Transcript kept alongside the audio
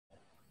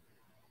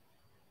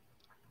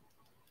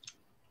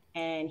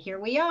And here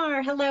we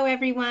are. Hello,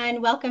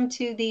 everyone. Welcome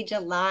to the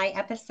July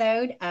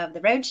episode of the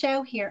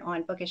Roadshow here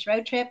on Bookish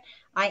Road Trip.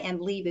 I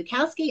am Lee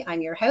Bukowski.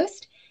 I'm your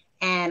host,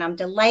 and I'm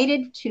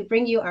delighted to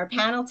bring you our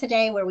panel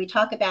today where we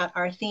talk about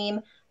our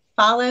theme,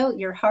 Follow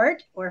Your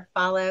Heart or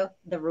Follow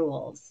the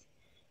Rules.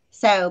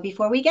 So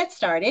before we get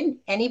started,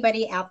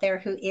 anybody out there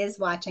who is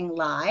watching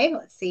live,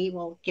 let's see,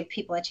 we'll give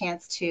people a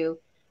chance to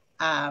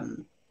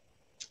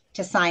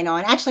sign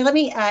on. Actually, let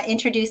me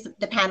introduce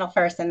the panel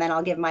first, and then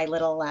I'll give my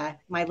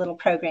little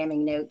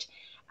programming note.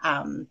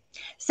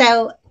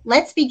 So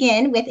let's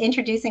begin with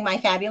introducing my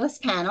fabulous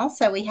panel.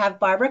 So we have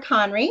Barbara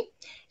Conrey.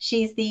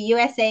 She's the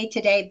USA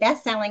Today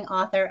bestselling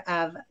author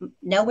of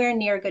Nowhere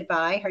Near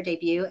Goodbye, her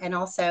debut, and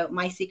also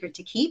My Secret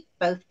to Keep,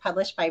 both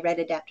published by Red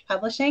Adept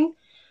Publishing.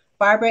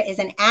 Barbara is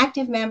an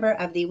active member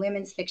of the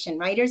Women's Fiction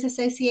Writers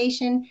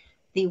Association,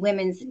 the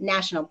Women's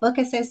National Book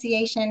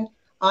Association,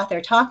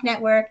 Author Talk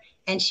Network,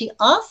 and she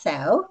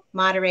also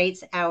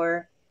moderates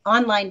our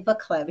online book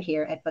club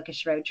here at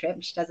Bookish Road Trip.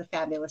 She does a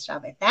fabulous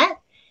job at that.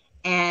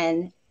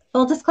 And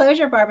full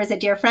disclosure, Barbara's a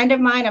dear friend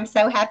of mine. I'm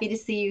so happy to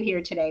see you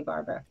here today,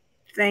 Barbara.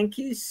 Thank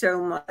you so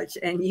much.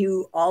 And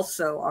you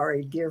also are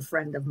a dear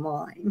friend of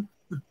mine.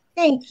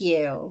 Thank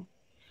you.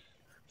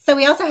 So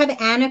we also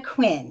have Anna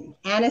Quinn.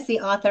 Anna's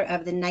the author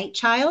of The Night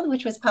Child,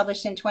 which was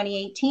published in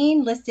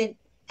 2018, listed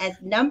as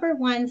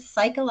 #1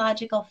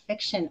 psychological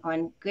fiction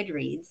on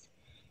Goodreads.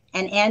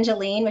 And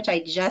Angeline, which I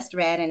just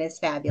read and is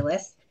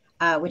fabulous,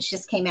 which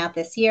just came out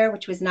this year,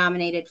 which was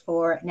nominated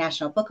for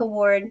National Book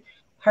Award.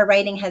 Her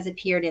writing has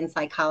appeared in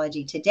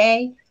Psychology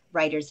Today,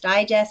 Writer's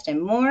Digest,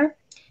 and more.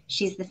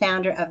 She's the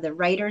founder of the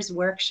Writer's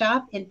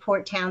Workshop in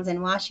Port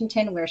Townsend,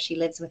 Washington, where she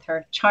lives with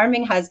her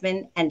charming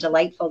husband and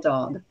delightful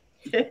dog.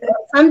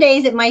 Some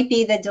days it might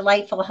be the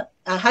delightful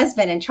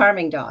husband and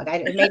charming dog.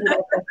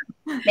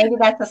 Maybe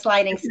that's a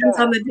sliding scale. Depends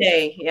on the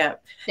day. Yeah.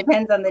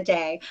 Depends on the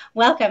day.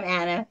 Welcome,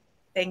 Anna.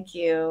 Thank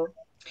you.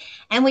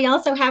 And we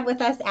also have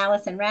with us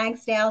Alison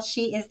Ragsdale.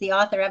 She is the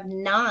author of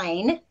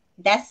 9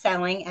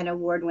 best-selling and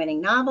award-winning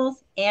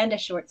novels and a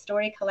short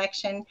story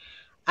collection.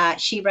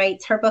 She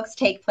writes, her books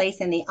take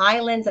place in the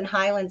islands and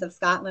highlands of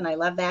Scotland. I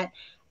love that.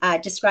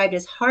 Described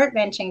as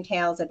heart-wrenching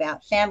tales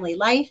about family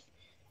life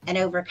and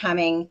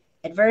overcoming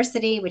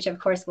adversity, which of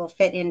course will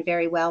fit in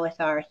very well with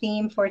our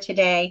theme for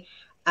today.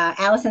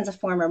 Alison's a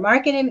former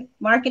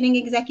marketing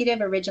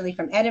executive, originally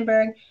from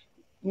Edinburgh,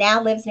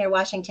 now lives near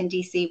Washington,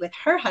 D.C. with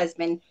her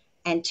husband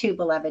and 2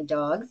 beloved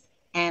dogs.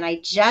 And I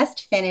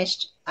just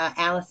finished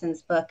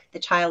Alison's book, The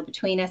Child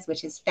Between Us,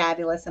 which is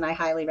fabulous and I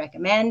highly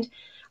recommend.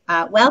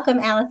 Welcome,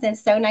 Alison.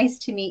 So nice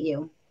to meet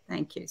you.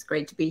 Thank you. It's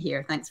great to be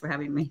here. Thanks for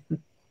having me.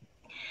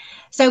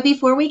 So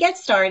before we get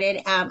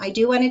started, I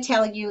do want to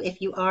tell you,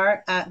 if you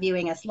are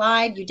viewing us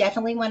live, you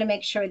definitely want to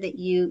make sure that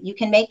you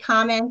can make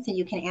comments and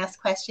you can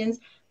ask questions,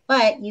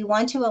 but you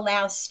want to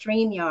allow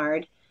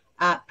StreamYard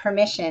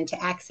permission to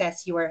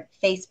access your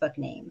Facebook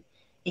name.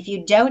 If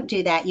you don't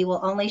do that, you will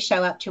only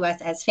show up to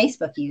us as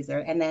Facebook user,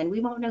 and then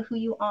we won't know who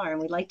you are,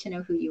 and we'd like to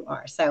know who you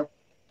are. So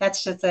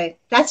that's just a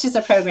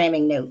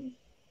programming note.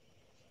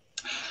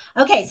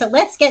 Okay, so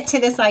let's get to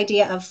this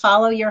idea of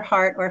follow your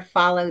heart or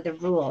follow the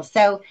rules.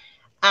 So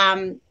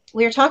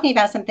we were talking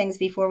about some things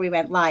before we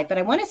went live, but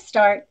I want to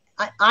start,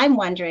 I'm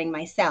wondering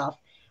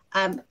myself,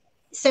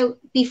 so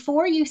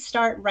before you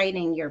start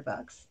writing your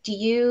books, do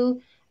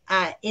you,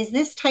 is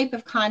this type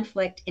of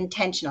conflict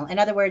intentional? In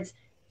other words,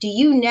 do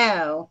you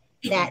know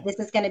that this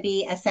is going to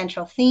be a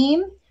central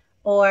theme,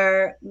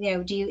 or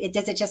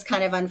does it just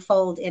kind of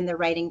unfold in the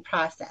writing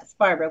process?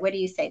 Barbara, what do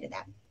you say to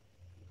that?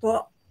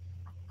 Well,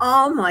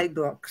 all my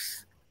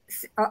books,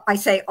 I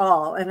say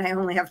all, and I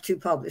only have 2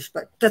 published,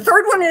 but the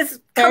third one is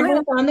coming.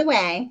 Third one's on the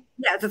way.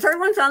 Yeah, the third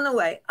one's on the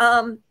way.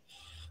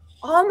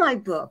 All my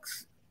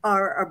books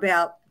are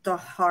about the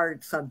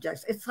hard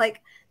subjects. It's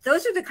like,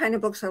 those are the kind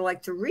of books I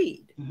like to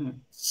read. Mm-hmm.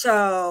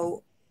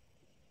 So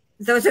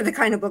those are the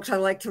kind of books I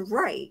like to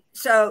write.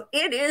 So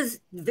it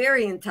is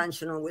very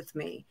intentional with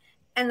me.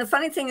 And the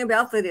funny thing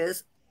about that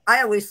is,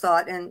 I always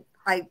thought, and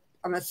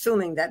I'm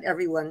assuming that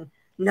everyone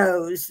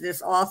knows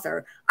this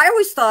author, I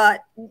always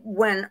thought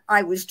when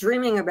I was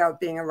dreaming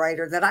about being a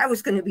writer that I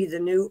was going to be the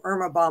new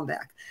Irma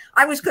Bombeck.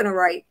 I was going to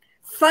write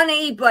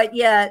funny, but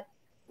yet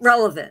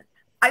relevant.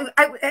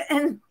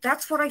 And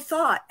that's what I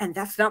thought. And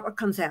that's not what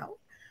comes out.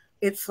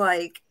 It's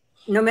like,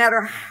 no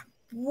matter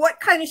what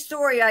kind of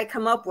story I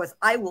come up with,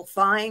 I will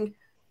find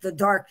the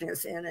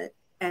darkness in it.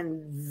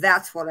 And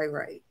that's what I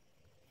write.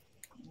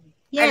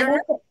 Yeah,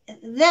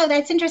 no,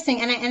 that's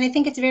interesting. And I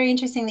think it's very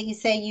interesting that you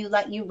say you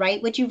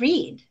write what you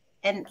read.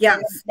 And, yes,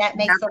 and that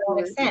makes absolutely a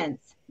lot of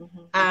sense.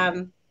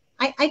 Mm-hmm.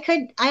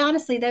 I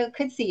honestly, though,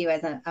 could see you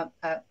as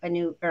a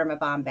new Irma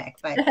Bombeck,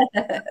 but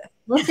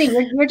we'll see.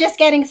 You're just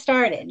getting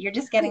started. You're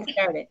just getting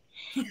started.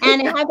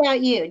 And how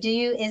about you?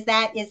 Is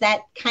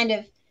that kind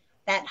of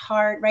that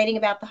hard, writing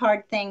about the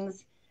hard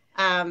things?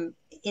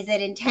 Is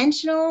it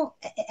intentional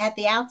at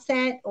the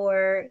outset,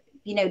 or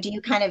do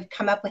you kind of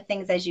come up with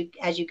things as you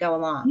go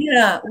along?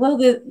 Yeah, well,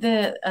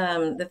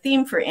 the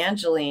theme for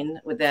Angeline,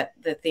 with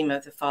the theme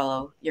of to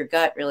follow your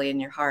gut really in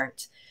your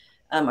heart,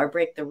 or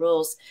break the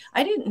rules.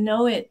 I didn't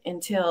know it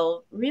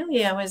until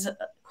really I was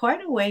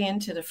quite a way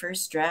into the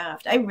first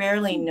draft. I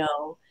rarely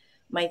know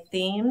my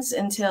themes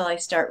until I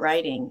start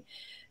writing,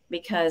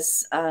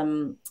 because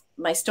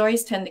my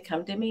stories tend to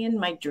come to me in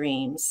my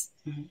dreams.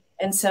 Mm-hmm.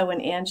 And so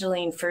when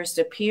Angeline first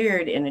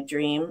appeared in a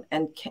dream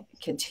and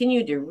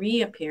continued to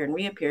reappear and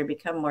reappear,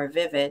 become more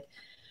vivid,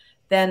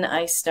 then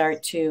I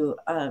start to,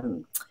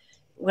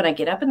 when I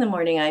get up in the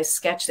morning, I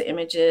sketch the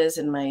images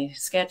in my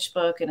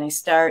sketchbook and I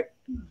start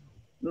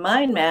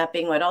mind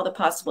mapping what all the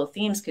possible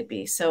themes could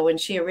be. So when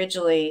she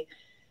originally,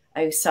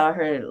 I saw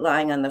her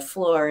lying on the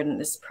floor in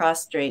this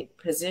prostrate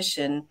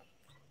position,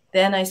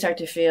 then I start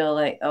to feel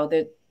like, oh,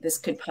 this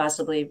could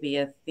possibly be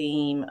a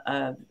theme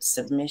of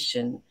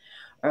submission.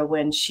 Or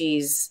when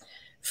she's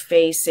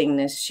facing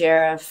the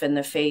sheriff and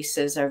the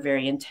faces are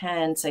very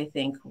intense, I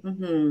think,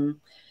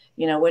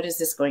 what is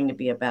this going to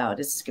be about?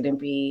 Is this going to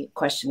be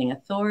questioning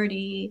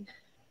authority,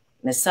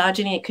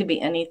 misogyny? It could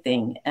be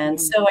anything. And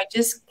so I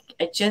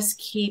just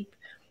keep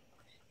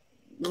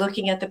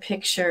looking at the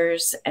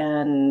pictures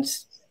and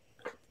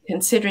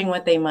considering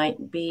what they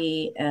might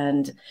be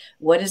and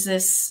what is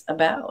this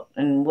about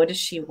and what does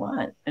she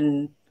want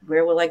and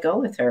where will I go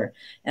with her?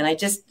 And I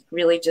just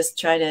really just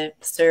try to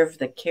serve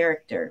the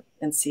character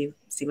and see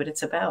what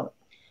it's about.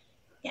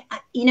 Yeah,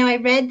 I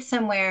read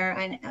somewhere,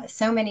 and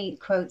so many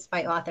quotes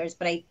by authors,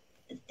 but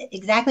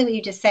exactly what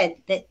you just said,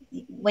 that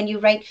when you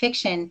write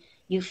fiction,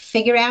 you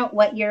figure out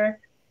what your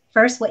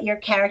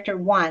character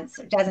wants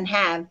or doesn't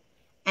have,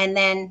 and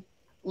then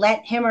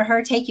let him or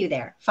her take you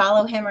there,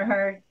 follow him or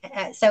her.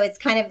 So it's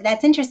kind of,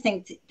 that's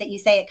interesting that you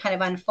say it kind of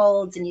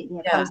unfolds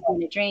and comes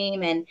in a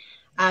dream, and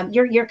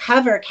your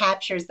cover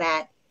captures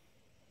that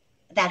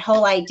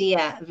whole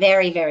idea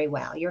very, very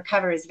well. Your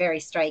cover is very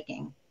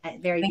striking,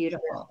 very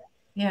beautiful.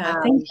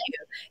 Yeah, thank you.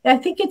 I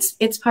think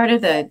it's part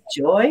of the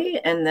joy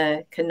and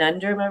the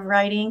conundrum of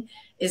writing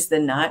is the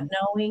not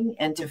knowing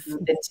and to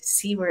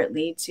see where it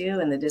leads you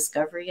and the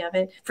discovery of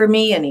it. For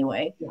me,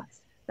 anyway,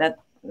 yes.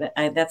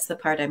 That's the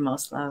part I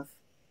most love.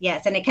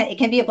 Yes, and it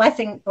can be a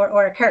blessing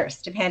or a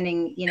curse,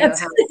 depending, how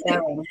it's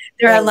going.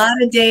 There are a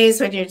lot of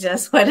days when you're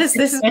just, what does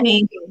this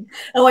mean?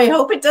 Oh, I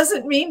hope it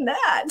doesn't mean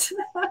that.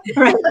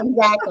 Right,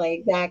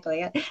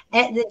 exactly.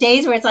 And the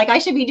days where it's like, I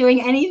should be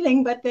doing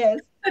anything but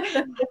this,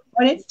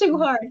 when it's too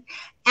hard.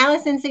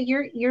 Alison, so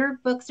your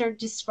books are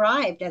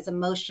described as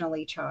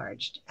emotionally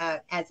charged,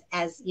 as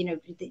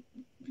the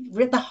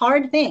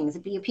hard things,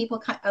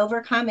 people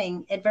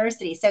overcoming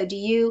adversity. So do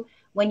you,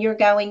 when you're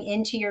going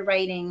into your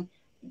writing,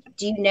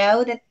 do you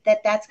know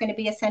that's going to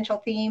be a central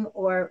theme,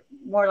 or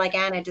more like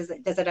Anna, does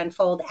it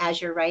unfold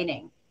as you're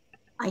writing?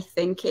 I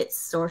think it's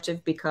sort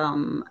of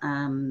become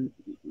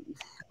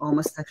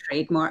almost a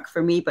trademark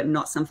for me, but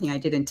not something I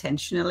did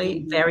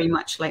intentionally. Very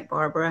much like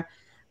Barbara.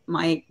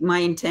 My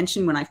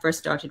intention when I first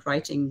started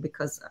writing,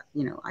 because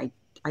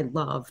I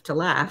love to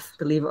laugh,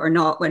 believe it or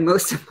not, when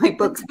most of my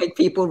books make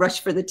people rush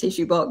for the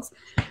tissue box.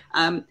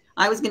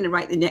 I was going to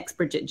write the next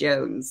Bridget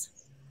Jones.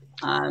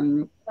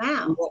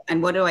 Wow.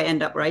 And what do I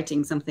end up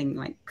writing? Something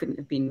like couldn't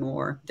have been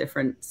more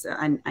different. So,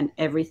 and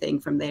everything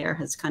from there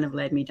has kind of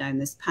led me down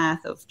this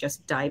path of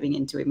just diving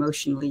into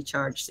emotionally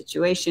charged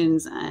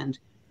situations and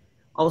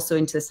also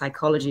into the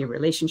psychology of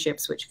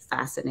relationships, which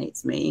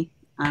fascinates me.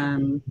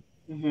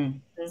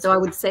 So I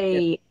would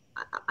say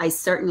I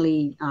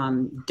certainly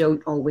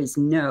don't always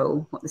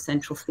know what the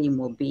central theme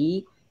will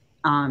be,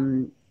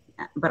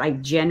 but I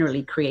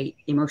generally create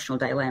emotional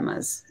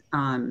dilemmas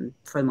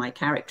for my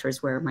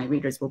characters where my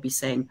readers will be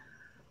saying,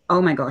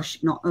 oh my gosh,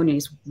 not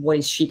only what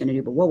is she going to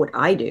do, but what would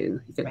I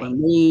do if it were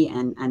me?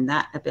 And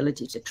that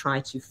ability to try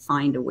to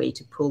find a way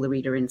to pull the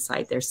reader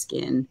inside their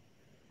skin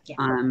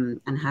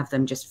and have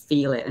them just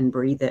feel it and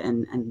breathe it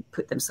and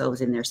put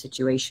themselves in their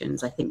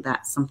situations. I think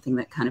that's something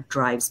that kind of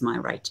drives my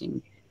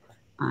writing.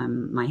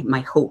 My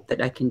hope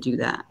that I can do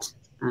that.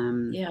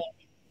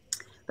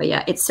 But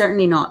yeah, it's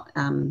certainly not,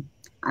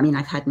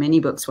 I've had many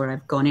books where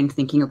I've gone in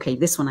thinking, okay,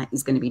 this one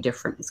is going to be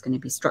different. It's going to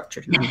be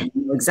structured and I'm going to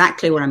know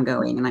exactly where I'm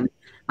going. And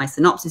my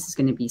synopsis is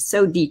going to be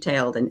so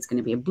detailed and it's going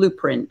to be a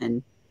blueprint.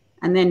 And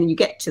then you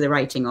get to the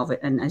writing of it.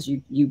 And as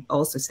you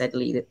also said,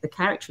 Lee, that the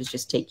characters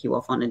just take you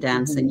off on a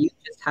dance and you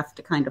just have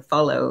to kind of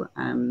follow.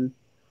 And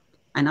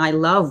I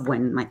love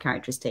when my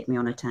characters take me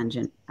on a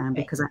tangent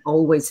because I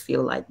always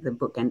feel like the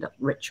book ends up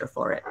richer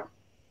for it.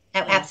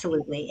 Oh,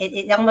 absolutely.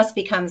 It almost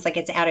becomes like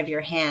it's out of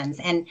your hands.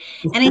 And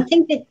I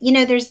think that,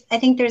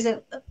 there's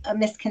a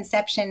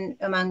misconception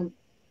among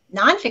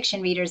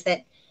nonfiction readers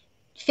that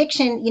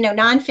fiction,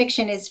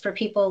 nonfiction is for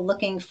people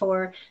looking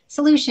for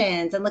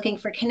solutions and looking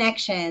for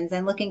connections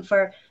and looking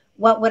for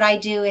what would I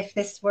do if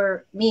this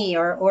were me,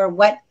 or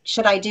what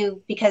should I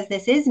do because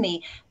this is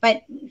me.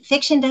 But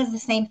fiction does the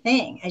same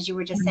thing, as you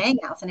were just saying,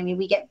 Alison. I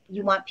mean,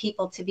 you want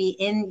people to be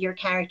in your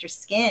character's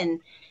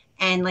skin.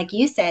 And like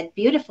you said,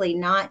 beautifully,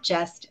 not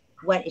just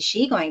what is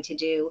she going to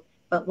do,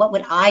 but what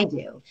would I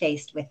do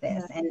faced with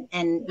this?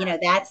 And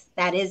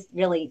that is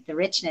really the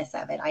richness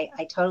of it.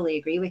 I totally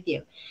agree with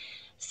you.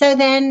 So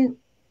then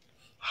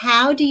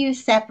how do you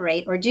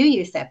separate, or do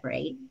you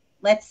separate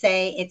let's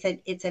say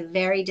it's a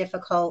very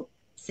difficult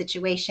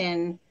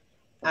situation,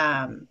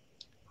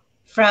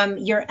 from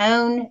your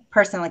own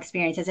personal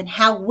experiences, and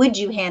how would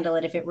you handle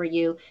it if it were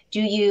you?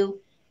 Do you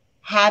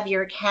have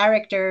your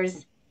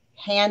characters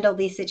handle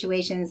these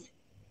situations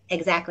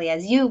exactly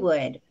as you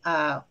would,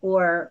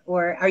 or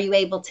are you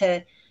able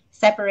to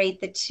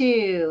separate the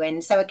two?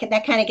 And so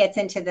that kind of gets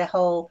into the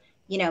whole,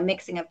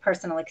 mixing of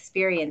personal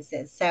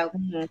experiences. So,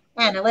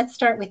 Anna, let's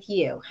start with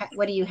you.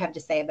 What do you have to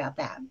say about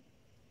that?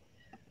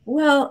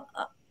 Well,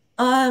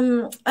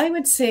 I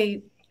would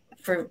say,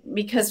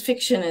 because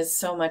fiction is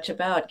so much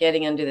about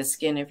getting under the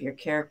skin of your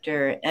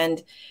character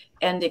and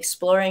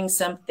exploring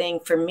something,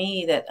 for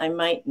me, that I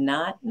might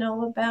not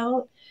know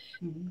about.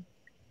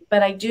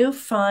 But I do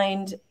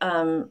find,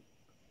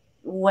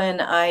 when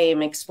I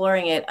am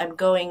exploring it, I'm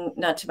going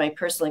not to my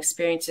personal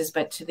experiences,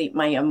 but to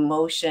my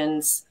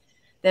emotions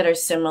that are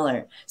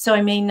similar. So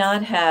I may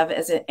not have,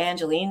 as in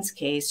Angeline's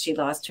case, she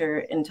lost her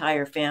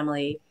entire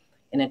family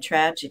in a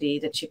tragedy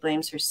that she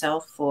blames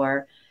herself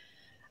for.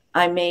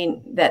 I may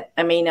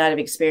not have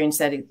experienced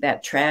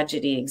that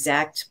tragedy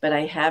exact, but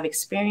I have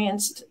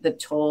experienced the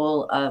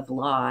toll of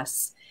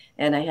loss,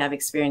 and I have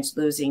experienced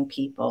losing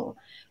people.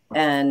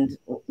 And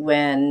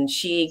when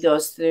she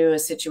goes through a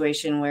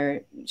situation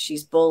where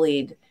she's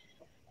bullied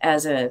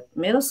as a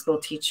middle school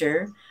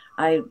teacher,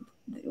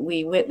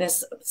 we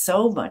witnessed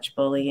so much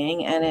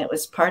bullying, and it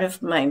was part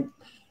of my,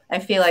 I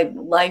feel like,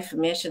 life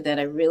mission that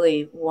I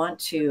really want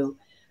to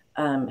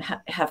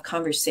have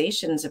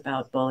conversations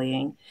about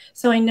bullying.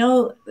 So I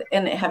know,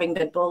 and having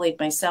been bullied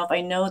myself,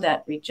 I know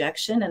that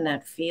rejection and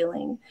that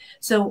feeling.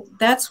 So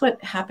that's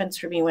what happens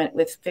for me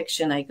with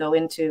fiction. I go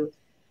into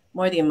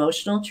more the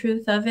emotional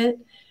truth of it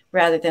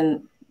rather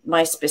than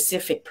my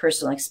specific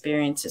personal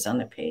experiences on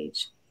the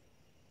page.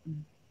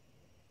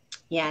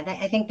 Yeah,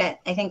 I think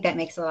that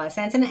makes a lot of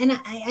sense, and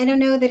I don't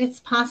know that it's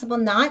possible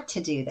not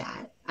to do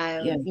that.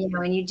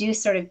 And you do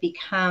sort of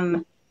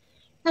become,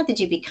 not that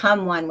you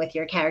become one with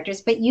your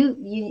characters, but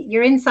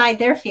you're inside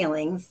their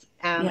feelings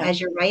as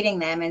you're writing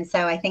them, and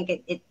so I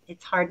think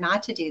it's hard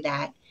not to do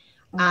that.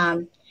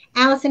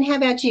 Alison, how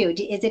about you?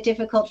 Is it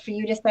difficult for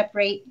you to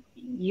separate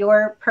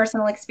your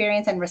personal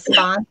experience and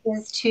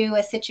responses to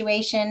a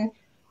situation?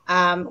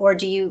 Or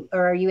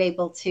are you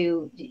able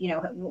to,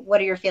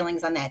 what are your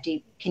feelings on that?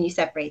 Can you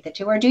separate the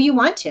two, or do you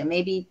want to?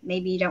 Maybe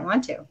you don't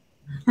want to.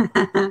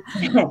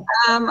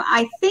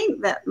 I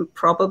think that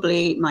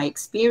probably my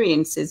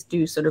experiences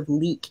do sort of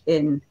leak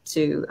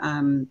into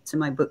to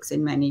my books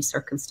in many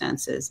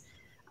circumstances,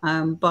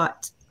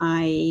 but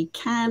I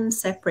can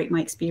separate my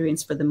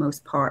experience for the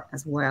most part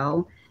as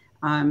well.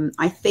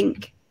 I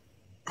think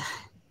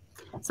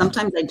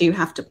sometimes I do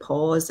have to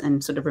pause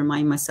and sort of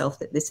remind myself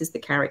that this is the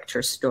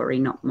character's story,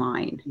 not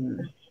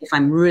mine. If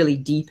I'm really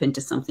deep into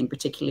something,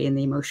 particularly in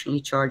the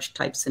emotionally charged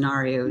type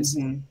scenarios,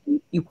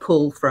 you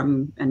pull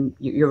from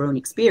your own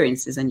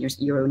experiences and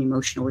your own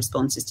emotional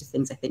responses to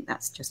things. I think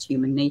that's just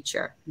human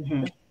nature.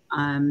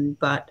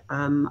 But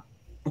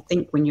I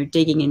think when you're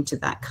digging into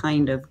that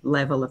kind of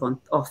level of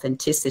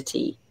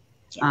authenticity,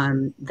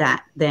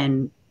 that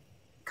then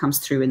comes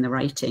through in the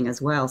writing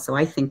as well. So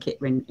I think it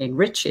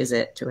enriches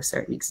it to a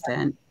certain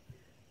extent.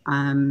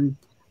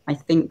 I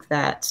think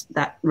that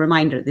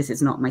reminder, this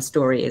is not my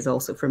story, is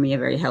also for me a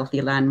very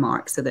healthy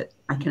landmark, so that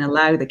I can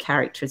allow the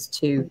characters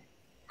to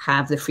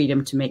have the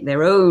freedom to make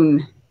their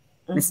own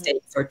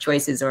mistakes or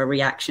choices or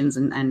reactions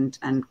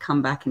and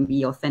come back and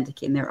be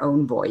authentic in their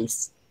own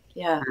voice.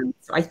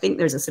 So I think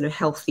there's a sort of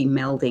healthy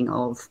melding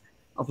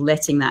of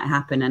letting that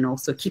happen and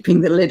also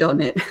keeping the lid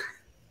on it.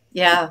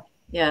 Yeah.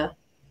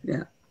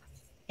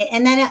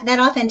 And that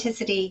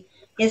authenticity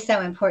is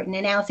so important.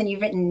 And Alison,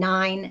 you've written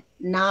 9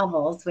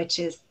 novels, which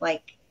is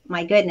like,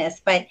 my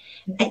goodness, but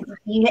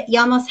you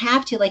almost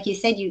have to, like you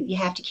said, you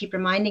have to keep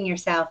reminding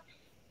yourself,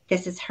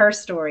 this is her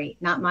story,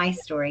 not my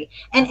story.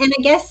 And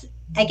I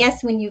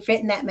guess when you've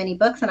written that many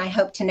books, and I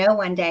hope to know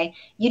one day,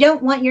 you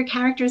don't want your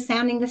characters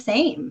sounding the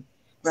same.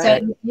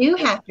 Right. So you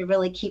have to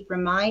really keep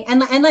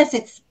unless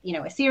it's,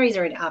 a series,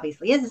 or it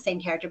obviously is the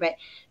same character, but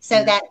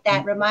so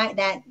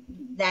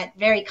that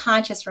very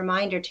conscious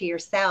reminder to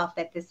yourself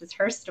that this is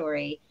her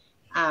story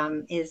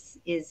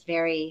is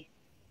very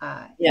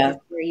is a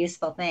very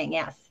useful thing.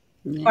 Yes.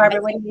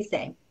 Barbara, what do you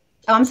say?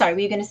 Oh, I'm sorry. Were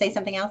you going to say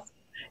something else?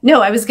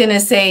 No, I was going to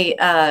say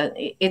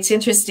it's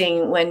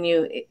interesting when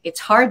it's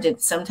hard to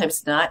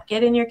sometimes not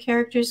get in your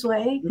character's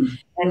way,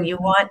 and you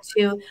want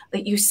to,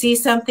 like, you see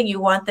something, you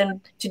want them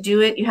to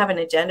do it, you have an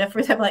agenda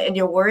for them, and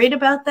you're worried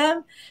about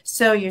them.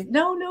 So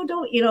no,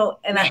 don't,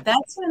 and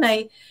that's when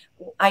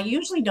I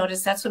usually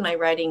notice that's when my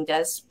writing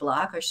does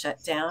block or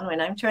shut down, when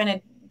I'm trying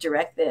to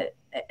direct the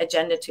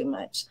agenda too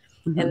much.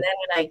 And then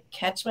when I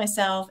catch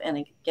myself and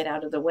I get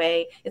out of the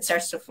way, it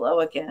starts to flow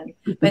again.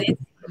 But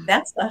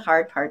that's the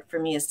hard part for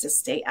me, is to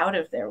stay out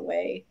of their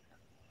way.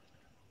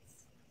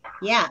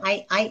 Yeah,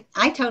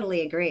 I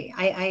totally agree.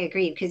 I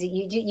agree because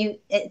you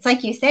it's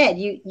like you said,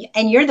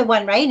 and you're the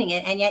one writing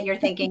it, and yet you're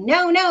thinking,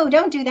 no, no,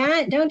 don't do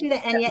that, don't do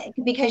that. And yet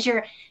because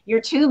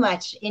you're too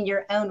much in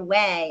your own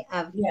way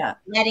of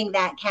letting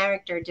that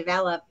character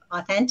develop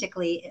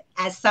authentically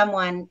as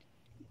someone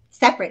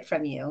separate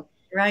from you.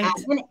 Right.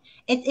 And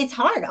it's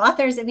hard.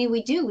 Authors, I mean,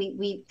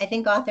 we I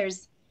think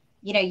authors,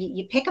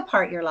 you pick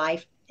apart your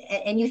life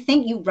and you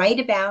think you write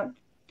about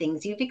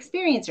things you've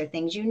experienced or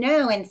things you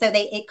know, and so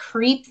it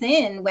creeps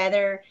in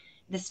whether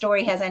the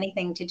story has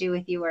anything to do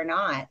with you or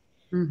not.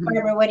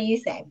 Barbara, what do you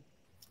say?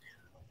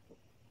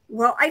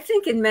 Well, I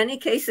think in many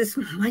cases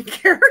my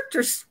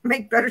characters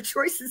make better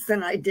choices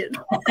than I did.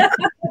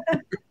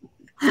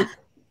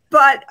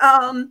 But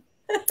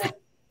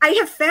I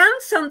have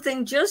found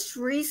something just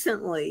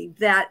recently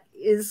that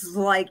is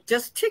like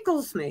just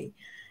tickles me.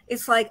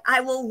 It's like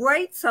I will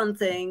write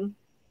something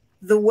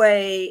the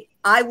way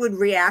I would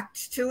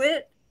react to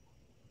it,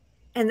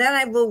 and then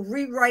I will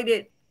rewrite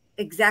it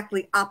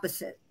exactly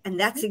opposite. And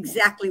that's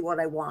exactly what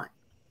I want.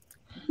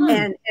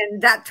 And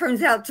that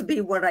turns out to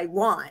be what I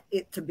want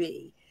it to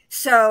be.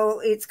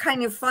 So it's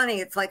kind of funny.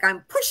 It's like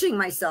I'm pushing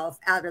myself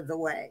out of the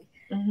way.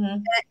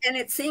 And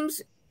it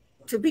seems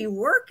to be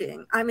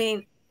working. I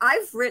mean,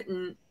 I've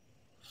written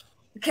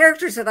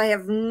characters that I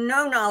have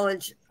no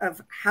knowledge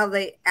of how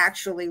they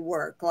actually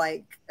work,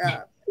 like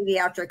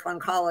pediatric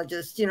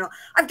oncologists. You know,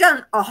 I've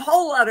done a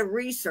whole lot of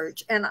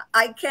research, and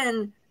I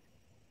can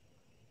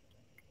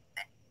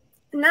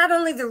not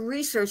only the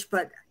research,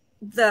 but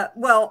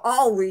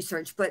all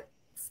research, but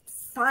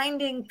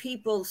finding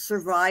people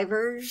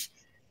survivors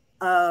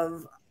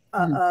of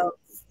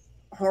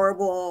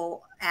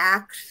horrible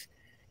acts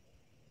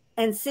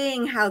and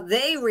seeing how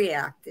they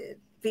reacted,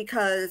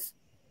 because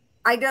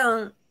I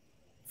don't,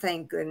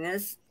 thank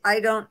goodness, I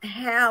don't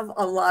have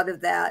a lot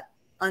of that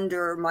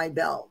under my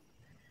belt.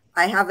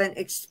 I haven't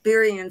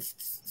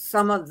experienced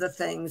some of the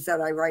things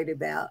that I write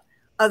about.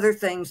 Other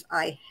things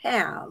I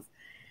have.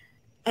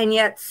 And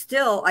yet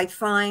still, I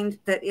find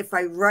that if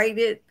I write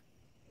it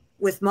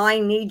with my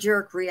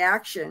knee-jerk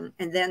reaction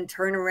and then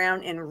turn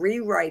around and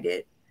rewrite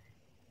it,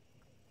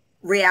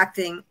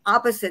 reacting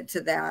opposite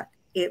to that,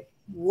 it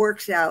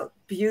works out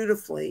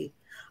beautifully.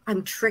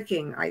 I'm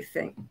tricking, I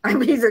think.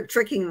 I'm either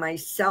tricking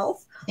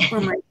myself or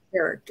my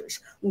characters.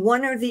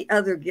 One or the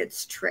other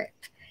gets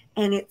tricked,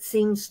 and it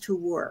seems to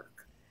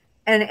work.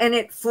 And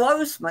it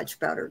flows much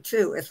better,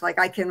 too. It's like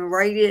I can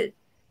write it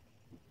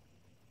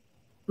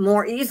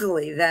more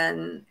easily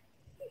than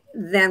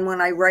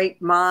when I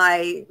write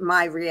my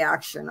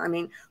reaction. I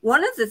mean,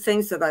 one of the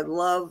things that I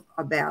love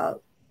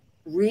about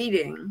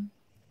reading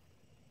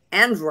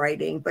and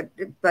writing,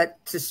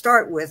 but to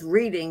start with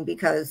reading,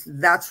 because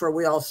that's where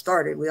we all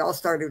started. We all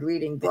started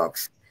reading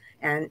books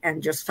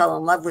and just fell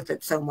in love with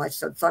it so much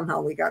that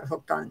somehow we got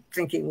hooked on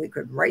thinking we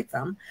could write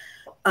them.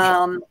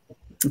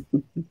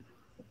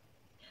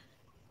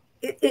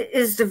 It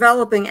is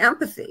developing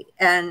empathy.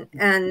 And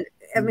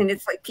I mean,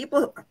 it's like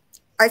people,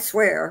 I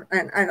swear,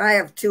 and I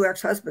have 2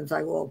 ex-husbands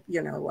I will,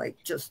 like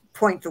just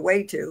point the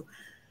way to.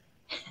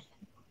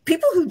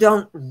 People who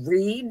don't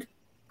read,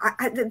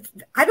 I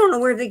don't know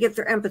where they get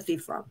their empathy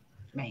from.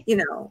 Right.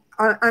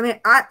 I mean,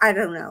 I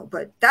don't know,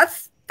 but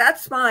that's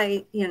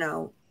my,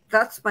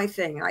 that's my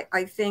thing.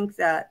 I think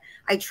that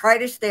I try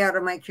to stay out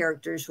of my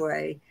character's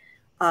way.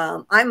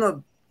 I'm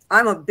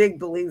a big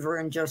believer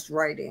in just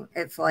writing.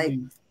 It's like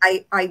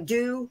I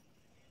do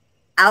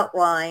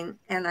outline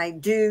and I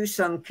do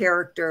some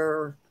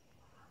character,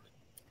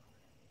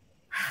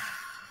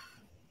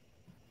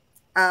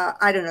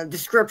 I don't know,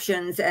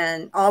 descriptions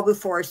and all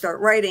before I start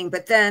writing,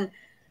 but then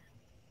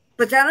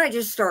I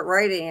just start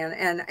writing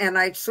and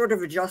I sort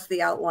of adjust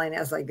the outline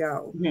as I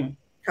go,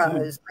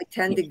 because I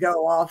tend to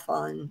go off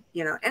on,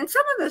 and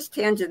some of those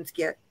tangents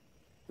get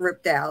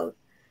ripped out.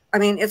 I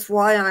mean, it's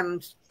why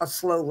I'm a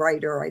slow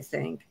writer, I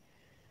think,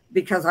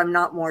 because I'm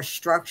not more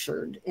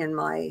structured in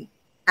my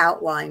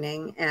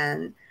outlining.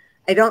 And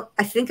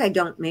I think I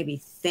don't maybe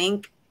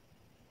think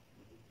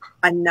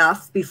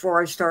enough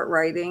before I start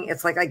writing.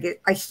 It's like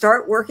I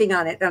start working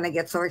on it and I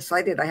get so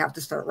excited I have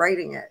to start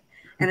writing it.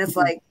 And it's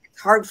like, it's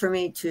hard for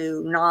me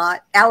to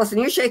not. Alison,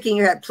 you're shaking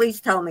your head.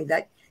 Please tell me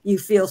that you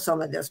feel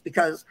some of this,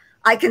 because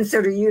I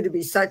consider you to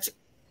be such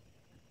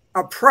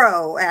a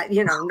pro at,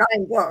 9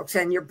 books,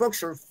 and your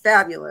books are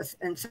fabulous.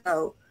 And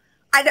so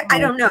I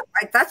don't know.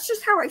 That's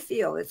just how I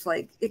feel. It's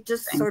like, it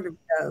just sort of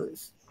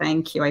goes.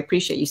 Thank you. I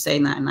appreciate you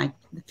saying that. And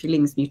the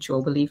feeling is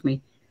mutual, believe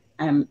me.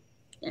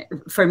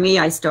 For me,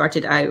 I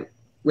started out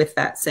with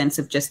that sense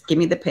of just give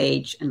me the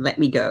page and let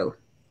me go.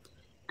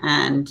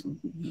 And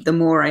the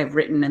more I've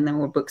written and the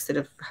more books that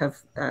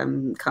have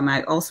come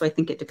out, also, I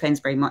think it depends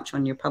very much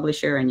on your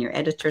publisher and your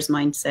editor's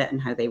mindset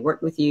and how they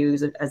work with you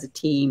as a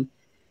team.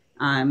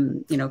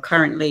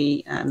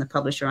 Currently, the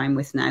publisher I'm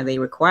with now, they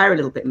require a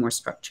little bit more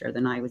structure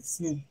than I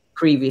was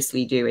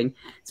previously doing.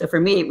 So for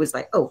me, it was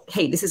like, oh,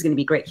 hey, this is going to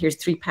be great. Here's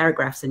 3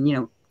 paragraphs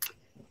and,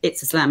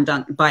 it's a slam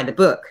dunk, buy the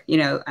book,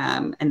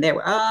 and they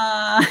were,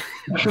 not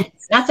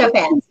so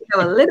fast.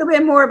 A little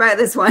bit more about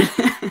this one.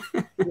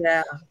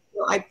 Yeah.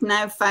 I've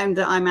now found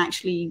that I'm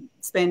actually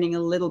spending a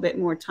little bit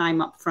more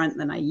time up front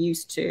than I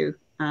used to,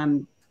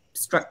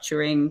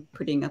 structuring,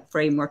 putting a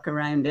framework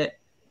around it.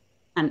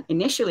 And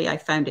initially I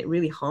found it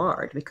really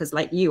hard because,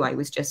 like you, I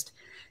was just,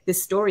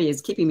 this story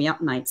is keeping me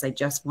up nights. I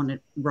just want to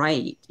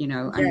write, you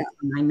know, and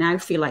I now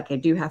feel like I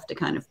do have to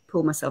kind of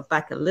pull myself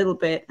back a little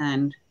bit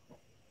and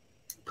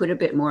put a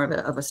bit more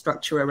of a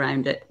structure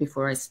around it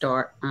before I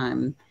start.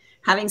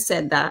 Having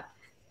said that,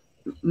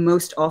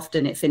 most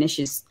often it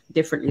finishes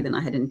differently than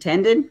I had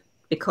intended,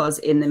 because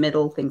in the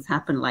middle things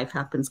happen, life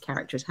happens,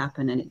 characters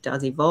happen, and it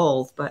does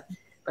evolve. But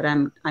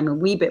I'm a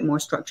wee bit more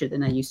structured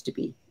than I used to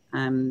be.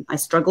 I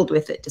struggled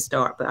with it to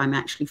start, but I'm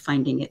actually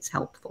finding it's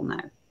helpful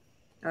now.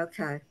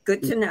 Okay,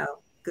 good to know.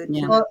 Good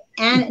to know. Well,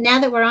 and now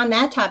that we're on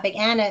that topic,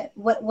 Anna,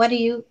 what are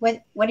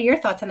your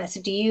thoughts on this?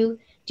 So do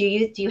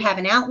you have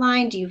an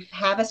outline? Do you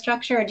have a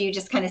structure, or do you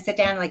just kind of sit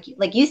down,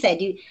 like you said,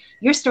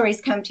 your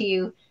stories come to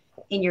you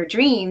in your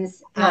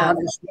dreams? And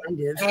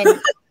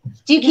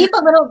do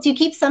you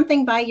keep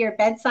something by your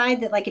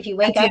bedside that, like, if you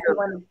wake up, you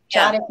want to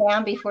jot it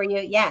down before you?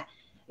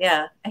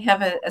 Yeah, I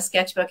have a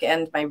sketchbook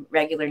and my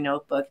regular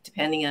notebook,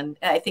 depending on,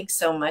 I think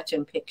so much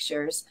in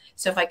pictures.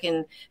 So if I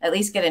can at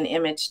least get an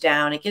image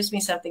down, it gives me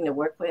something to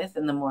work with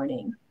in the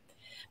morning.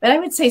 But I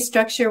would say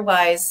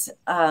structure-wise,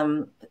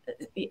 I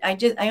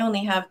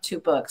only have 2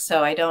 books,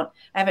 so I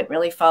haven't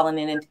really fallen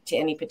into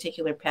any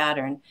particular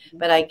pattern.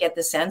 But I get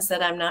the sense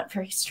that I'm not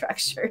very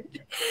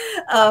structured,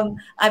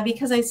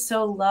 because I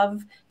so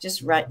love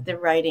just the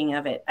writing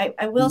of it.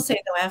 I will say,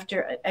 though,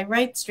 after I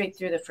write straight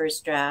through the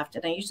first draft,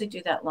 and I usually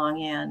do that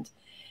longhand,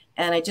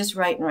 and I just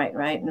write and write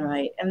and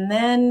write, and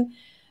then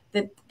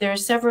there are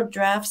several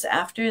drafts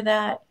after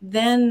that,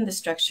 then the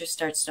structure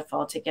starts to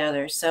fall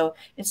together. So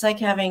it's like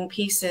having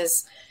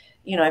pieces,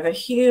 you know, I have a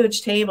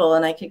huge table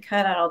and I could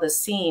cut out all the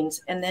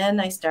scenes, and then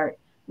I start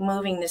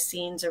moving the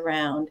scenes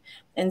around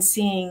and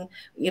seeing,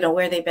 you know,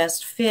 where they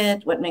best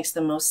fit, what makes the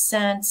most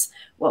sense,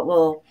 what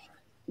will,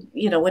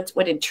 you know,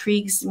 what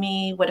intrigues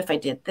me, what if I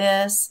did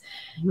this,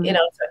 you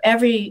know. So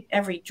every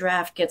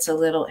draft has a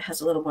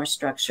little more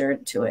structure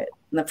to it.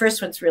 And the first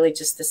one's really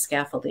just the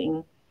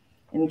scaffolding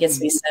and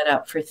gets me set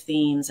up for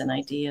themes and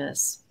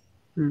ideas.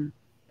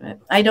 But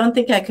I don't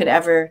think I could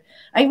ever,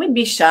 I would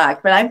be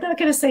shocked, but I'm not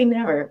going to say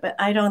never, but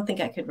I don't think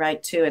I could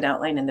write to an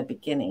outline in the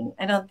beginning.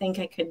 I don't think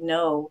I could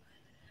know.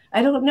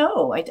 I don't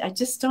know. I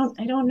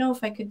don't know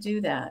if I could do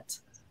that,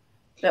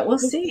 but we'll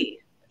see.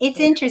 It's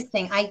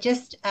interesting. I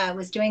just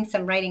was doing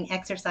some writing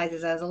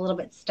exercises. I was a little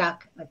bit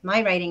stuck with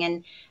my writing,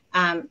 and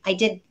I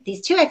did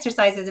these 2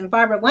 exercises. And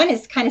Barbara, one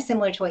is kind of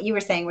similar to what you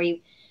were saying, where you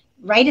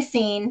write a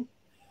scene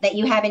that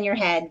you have in your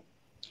head,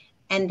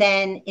 and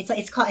then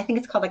it's called, I think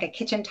it's called like a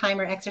kitchen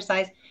timer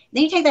exercise.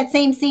 Then you take that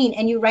same scene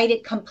and you write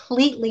it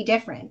completely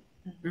different.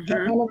 And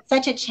it's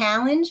such a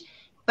challenge.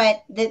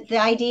 But the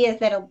idea is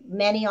that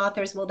many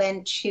authors will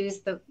then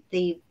choose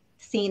the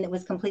scene that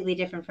was completely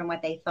different from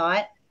what they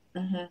thought.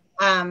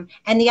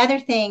 And the other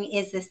thing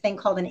is this thing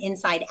called an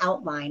inside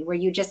outline, where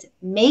you just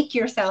make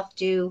yourself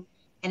do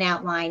an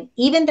outline,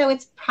 even though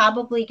it's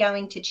probably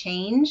going to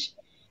change.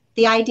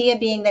 The idea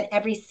being that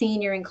every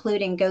scene you're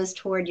including goes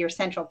toward your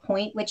central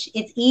point, which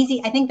it's easy.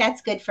 I think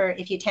that's good for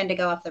if you tend to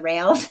go off the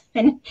rails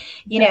and,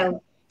 you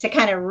know, to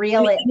kind of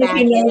reel it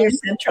back in. Your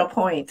central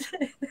point.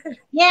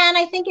 Yeah. And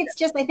I think it's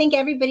just, I think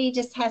everybody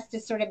just has to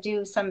sort of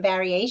do some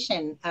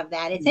variation of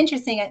that. It's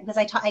interesting because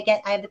I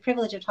have the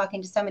privilege of talking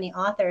to so many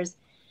authors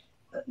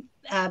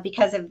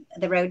because of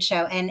the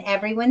roadshow, and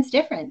everyone's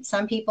different.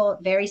 Some people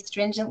very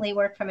stringently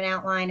work from an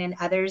outline, and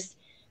others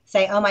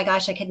say, oh my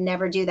gosh, I could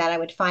never do that. I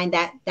would find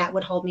that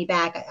would hold me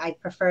back. I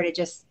prefer to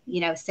just, you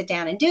know, sit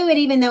down and do it,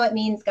 even though it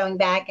means going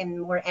back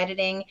and more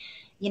editing.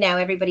 You know,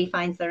 everybody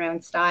finds their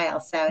own style.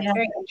 So it's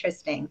very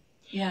interesting.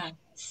 Yeah.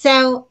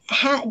 So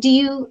how do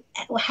you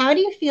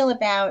feel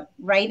about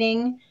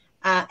writing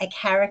a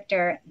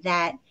character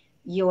that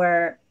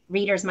your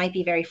readers might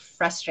be very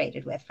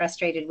frustrated with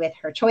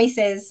her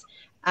choices,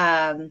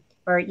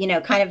 or, you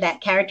know, kind of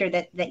that character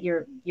that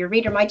your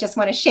reader might just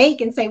want to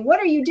shake and say, what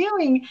are you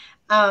doing?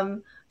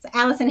 So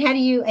Alison, how do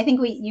you, I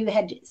think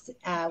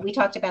we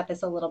talked about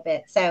this a little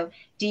bit. So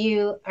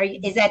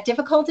is that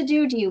difficult to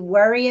do? Do you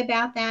worry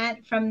about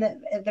that from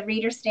the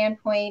reader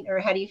standpoint, or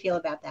how do you feel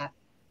about that?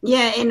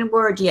 Yeah, in a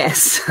word,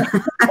 yes.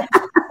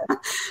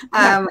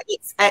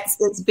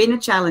 It's been a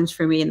challenge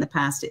for me in the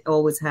past. It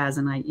always has.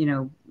 And I, you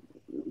know,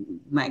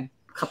 my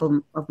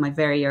couple of my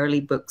very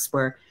early books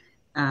were,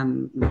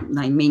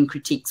 my main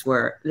critiques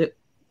were, look,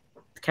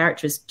 the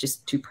character is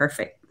just too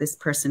perfect. This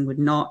person would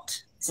not,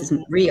 this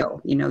isn't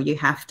real. You know, you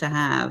have to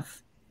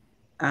have,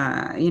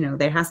 you know,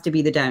 there has to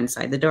be the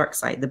downside, the dark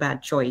side, the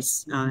bad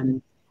choice.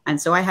 And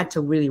so I had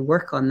to really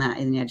work on that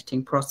in the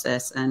editing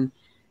process. And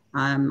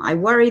I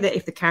worry that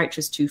if the character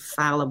is too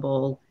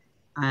fallible,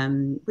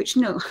 which,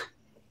 you know,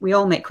 we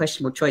all make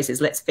questionable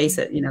choices. Let's face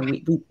it, you know,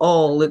 we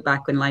all look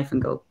back in life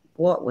and go,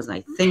 what was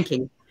I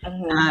thinking?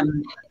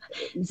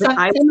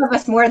 Some of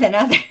us more than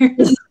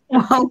others.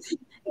 Well,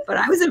 But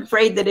I was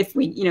afraid that if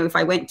we, if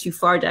I went too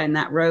far down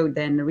that road,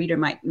 then the reader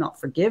might not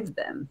forgive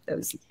them,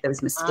 those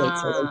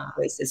mistakes or those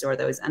choices or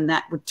those, and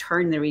that would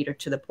turn the reader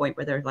to the point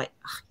where they're like,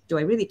 do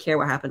I really care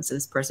what happens to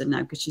this person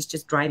now? Because she's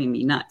just driving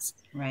me nuts.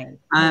 Right.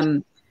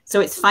 So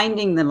it's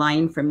finding the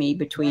line for me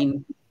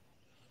between,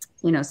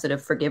 sort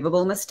of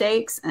forgivable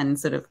mistakes and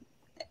sort of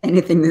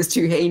anything that's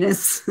too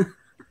heinous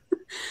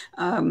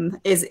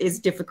is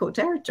difficult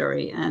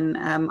territory. And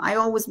I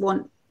always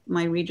want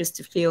my readers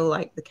to feel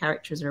like the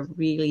characters are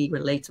really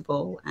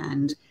relatable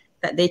and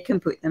that they can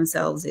put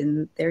themselves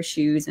in their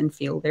shoes and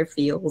feel their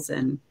feels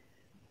and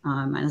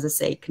as I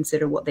say,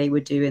 consider what they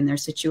would do in their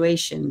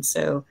situation.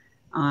 So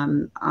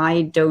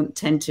I don't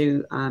tend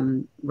to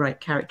write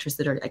characters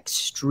that are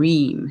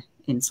extreme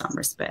in some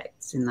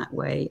respects in that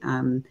way,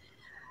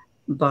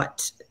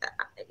 but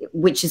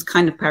which is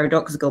kind of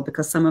paradoxical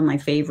because some of my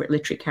favorite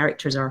literary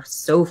characters are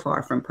so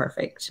far from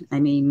perfect. I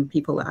mean,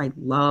 people that I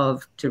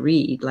love to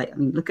read, like, I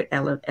mean, look at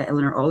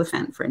Eleanor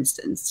Oliphant, for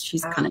instance.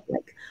 She's kind of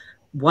like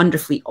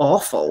wonderfully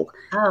awful.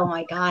 Oh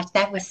my gosh,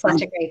 that was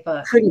such a great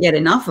book. Couldn't get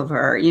enough of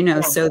her,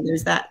 so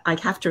there's that. I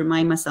have to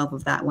remind myself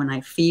of that when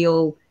I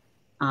feel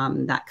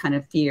that kind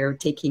of fear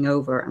taking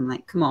over. I'm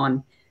like, come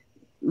on,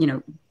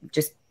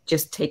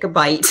 just take a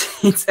bite.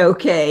 It's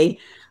okay.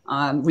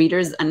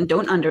 Readers, and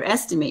don't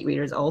underestimate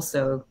readers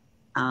also,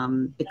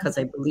 because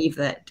I believe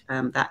that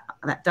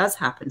that does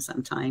happen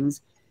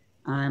sometimes.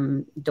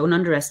 Don't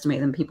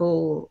underestimate them.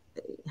 People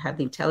have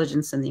the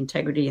intelligence and the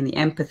integrity and the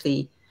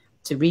empathy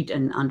to read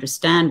and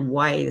understand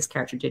why this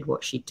character did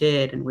what she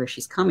did and where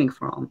she's coming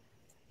from.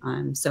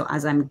 So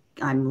as I'm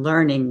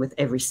learning with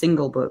every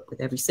single book,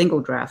 with every single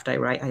draft I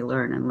write, I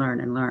learn and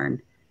learn and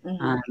learn.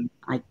 Mm-hmm.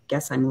 I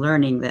guess I'm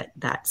learning that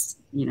that's,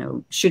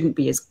 shouldn't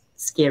be as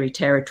scary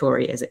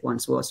territory as it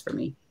once was for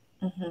me.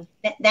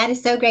 Mm-hmm. That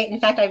is so great. In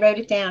fact, I wrote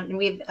it down, and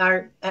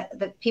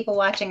the people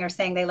watching are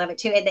saying they love it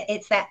too.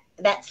 It's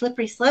that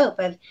slippery slope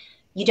of,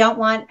 you don't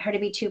want her to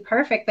be too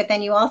perfect, but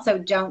then you also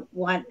don't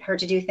want her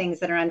to do things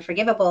that are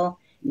unforgivable.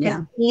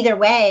 Because either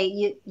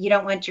way, you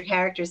don't want your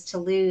characters to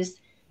lose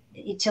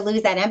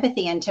that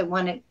empathy and to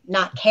want to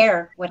not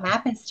care what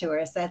happens to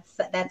her. So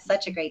that's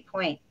such a great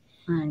point.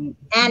 Right.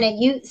 And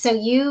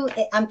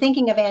I'm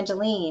thinking of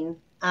Angeline.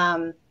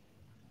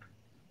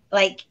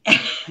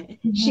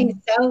 She's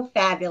so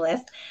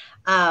fabulous.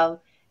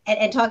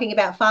 And talking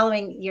about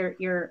following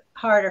your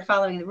heart or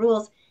following the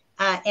rules,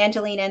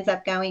 Angeline ends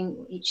up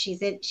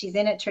she's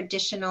in a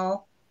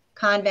traditional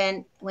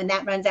convent. When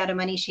that runs out of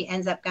money, she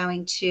ends up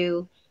going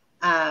to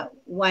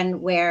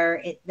one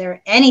where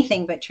they're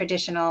anything but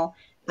traditional,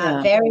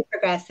 very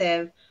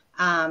progressive.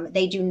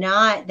 They do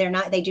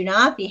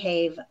not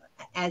behave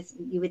as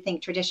you would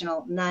think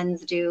traditional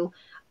nuns do.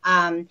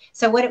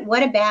 So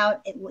what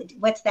about,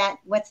 what's that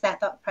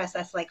thought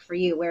process like for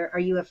you? Where are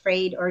you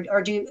afraid,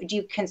 or do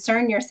you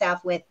concern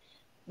yourself with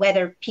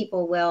whether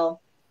people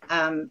will,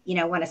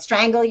 want to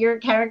strangle your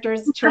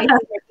character's choices? Or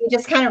you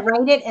just kind of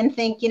write it and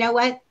think,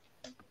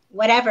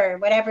 whatever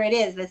it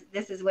is,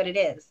 this is what it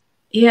is.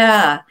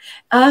 Yeah.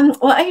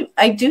 Well,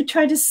 I do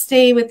try to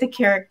stay with the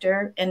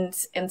character and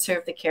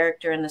serve the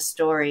character in the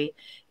story.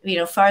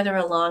 Farther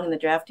along in the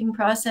drafting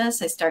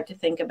process, I start to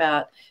think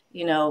about,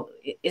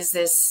 is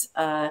this,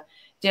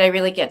 did I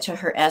really get to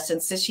her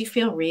essence? Does she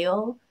feel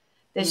real?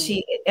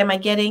 Am I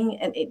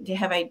getting,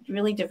 have I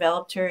really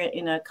developed her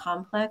in a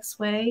complex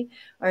way,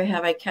 or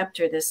have I kept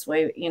her this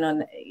way,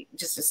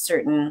 just a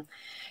certain,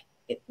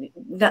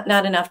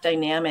 not enough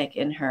dynamic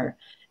in her?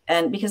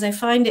 And because I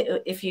find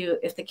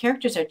if the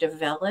characters are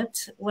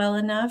developed well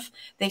enough,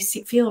 they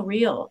feel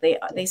real.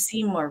 They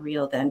seem more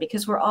real then,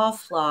 because we're all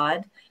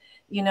flawed.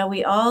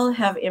 We all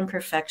have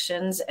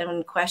imperfections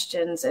and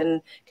questions and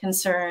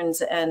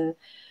concerns, and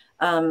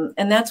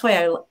that's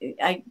why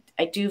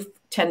I do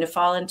tend to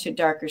fall into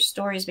darker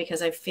stories,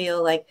 because I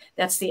feel like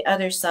that's the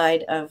other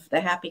side of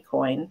the happy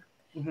coin,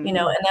 mm-hmm.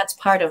 And that's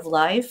part of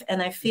life. And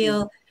I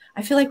feel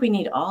like we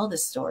need all the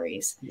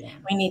stories. Yeah.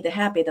 We need the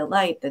happy, the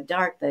light, the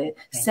dark, the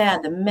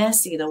sad, the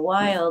messy, the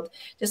wild,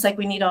 just like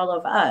we need all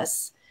of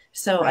us.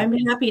 So I'm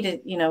happy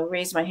to,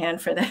 raise my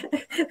hand for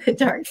the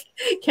dark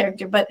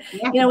character. But,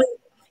 with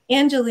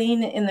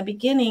Angeline in the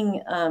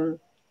beginning,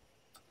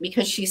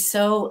 because she's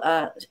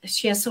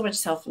she has so much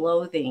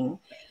self-loathing,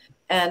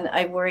 and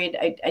I worried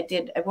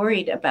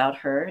about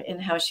her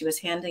and how she was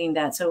handling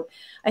that. So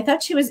I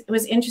thought it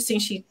was interesting.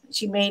 She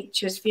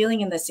was feeling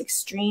in this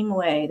extreme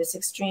way, this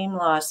extreme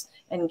loss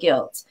and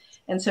guilt.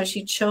 And so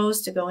she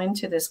chose to go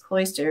into this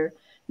cloister,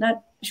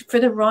 not for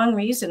the wrong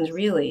reasons,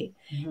 really.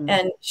 Mm-hmm.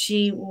 And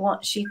she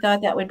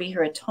thought that would be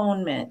her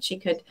atonement. She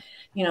could,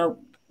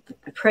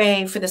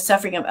 pray for the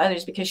suffering of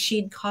others, because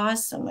she'd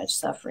caused so much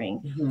suffering.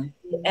 Mm-hmm.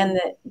 And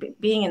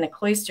being in a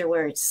cloister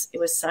where it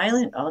was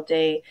silent all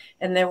day,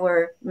 and there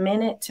were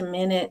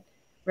minute-to-minute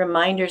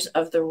reminders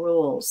of the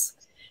rules.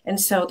 And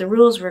so the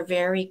rules were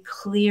very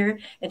clear,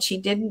 and she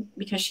didn't,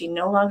 because she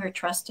no longer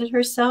trusted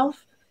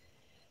herself.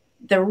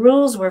 The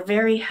rules were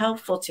very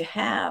helpful to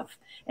have.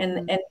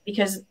 And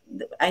because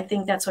I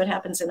think that's what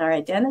happens in our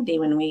identity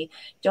when we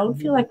don't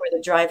feel like we're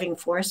the driving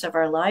force of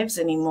our lives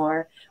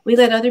anymore. We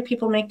let other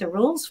people make the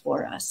rules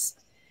for us.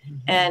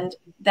 And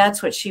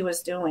that's what she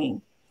was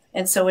doing.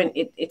 And so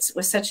it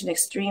was such an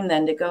extreme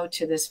then to go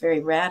to this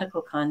very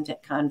radical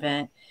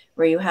convent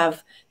where you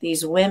have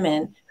these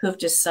women who've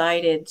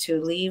decided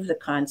to leave the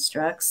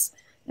constructs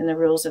and the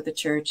rules of the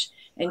church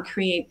and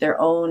create their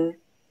own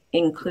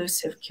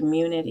inclusive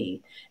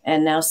community.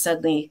 And now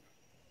suddenly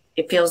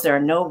it feels there are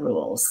no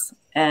rules.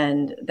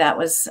 And that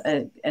was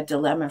a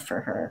dilemma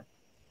for her.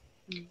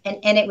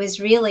 And it was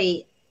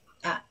really,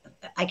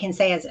 I can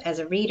say as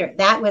a reader,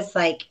 that was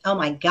like, oh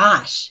my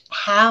gosh,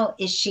 how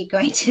is she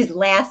going to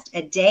last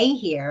a day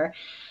here?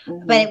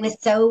 But it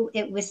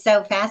was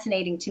so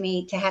fascinating to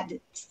me to have to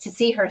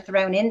see her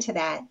thrown into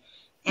that.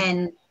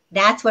 And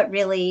that's what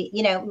really,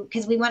 you know,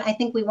 because I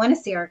think we want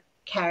to see our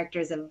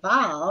characters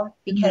evolve,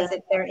 because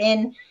if they're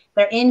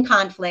in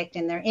conflict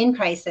and they're in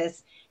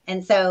crisis.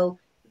 And so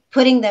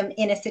putting them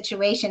in a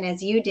situation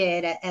as you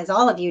did, as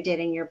all of you did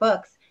in your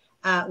books,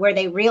 where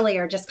they really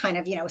are just kind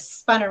of, you know,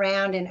 spun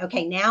around and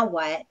okay, now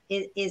what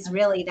is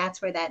really,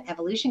 that's where that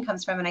evolution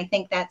comes from. And I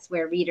think that's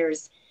where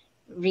readers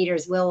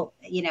will,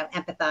 you know,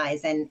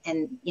 empathize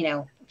and, you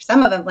know,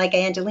 some of them like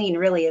Angeline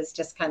really is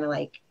just kind of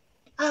like,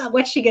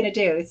 what's she going to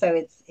do?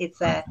 So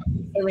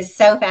it was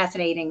so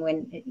fascinating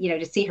when, you know,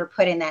 to see her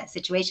put in that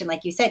situation.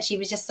 Like you said, she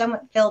was just so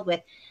filled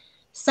with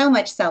so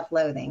much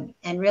self-loathing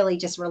and really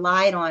just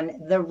relied on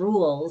the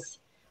rules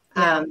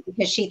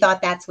because she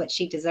thought that's what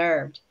she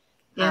deserved.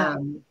 Yeah.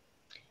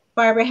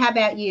 Barbara, how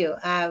about you?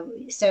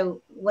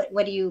 So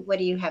what do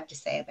you have to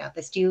say about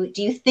this? Do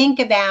you think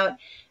about,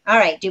 all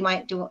right,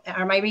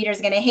 are my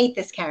readers going to hate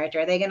this character?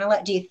 Are they going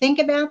to do you think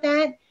about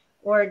that?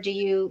 Or do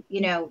you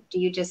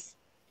just?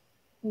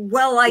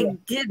 Well, I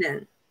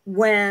didn't.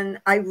 When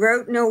I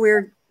wrote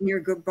Nowhere Near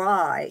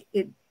Goodbye,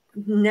 it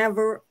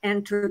never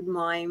entered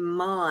my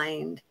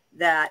mind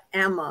that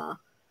Emma,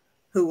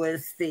 who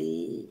was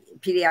the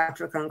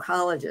pediatric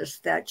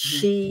oncologist, that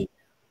she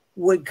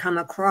would come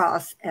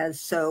across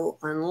as so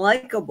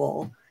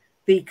unlikable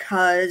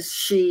because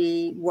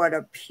she what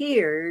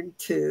appeared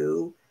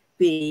to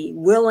be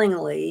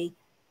willingly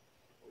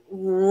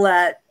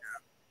let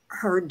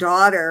her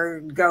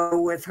daughter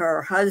go with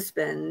her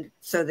husband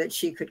so that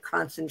she could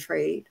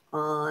concentrate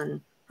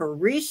on her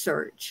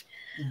research.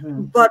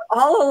 But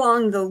all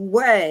along the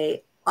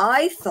way,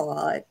 I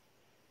thought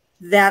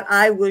that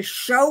I was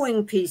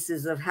showing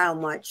pieces of how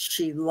much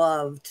she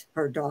loved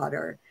her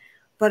daughter,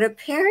 but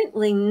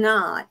apparently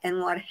not. And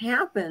what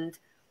happened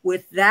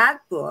with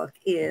that book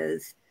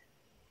is,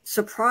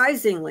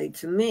 surprisingly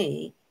to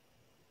me,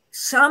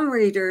 some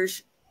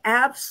readers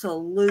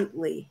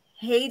absolutely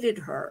hated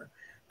her,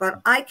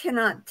 but I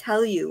cannot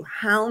tell you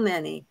how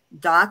many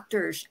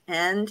doctors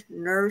and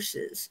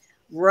nurses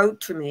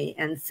wrote to me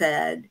and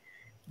said,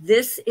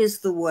 this is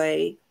the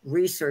way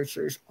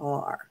researchers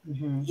are.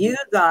 You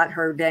got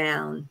her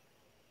down.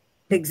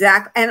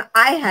 Exactly. And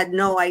I had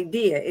no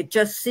idea. It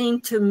just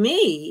seemed to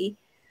me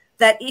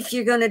that if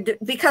you're going to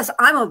because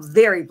I'm a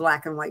very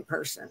black and white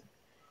person.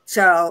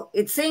 So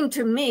it seemed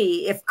to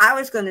me if I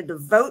was going to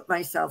devote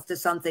myself to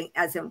something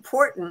as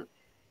important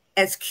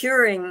as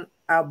curing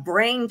a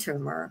brain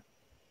tumor,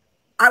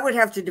 I would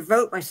have to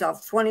devote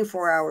myself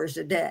 24 hours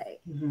a day.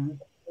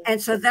 And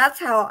so that's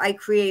how I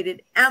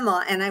created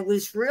Emma. And I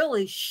was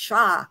really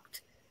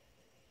shocked.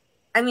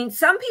 I mean,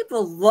 some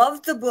people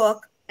loved the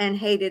book and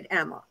hated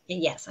Emma.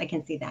 Yes, I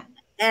can see that.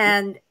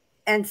 And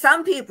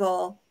some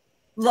people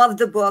loved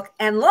the book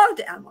and loved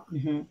Emma.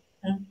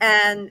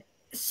 And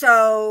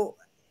so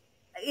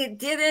it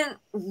didn't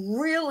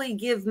really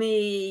give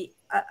me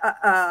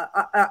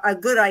a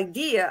good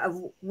idea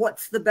of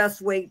what's the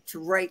best way to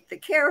write the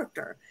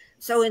character.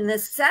 So in the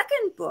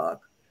second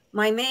book,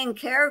 my main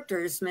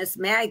character is Miss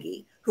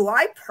Maggie, who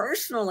I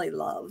personally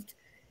loved,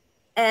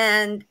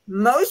 and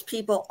most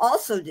people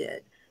also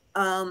did.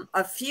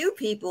 A few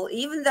people,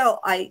 even though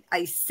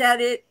I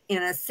set it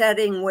in a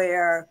setting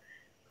where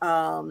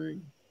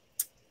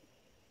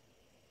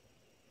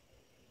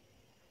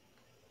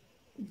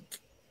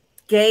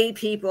gay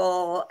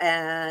people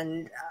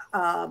and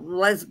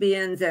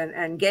lesbians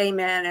and gay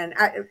men, and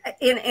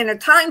in a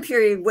time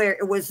period where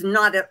it was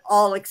not at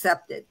all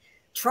accepted,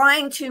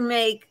 trying to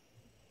make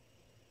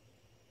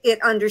it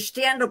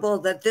understandable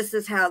that this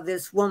is how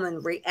this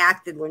woman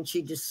reacted when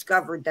she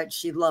discovered that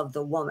she loved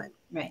the woman.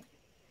 Right.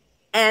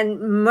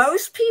 And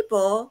most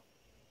people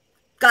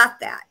got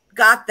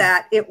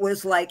that. It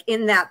was like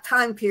in that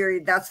time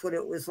period, that's what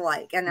it was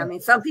like. And I mean,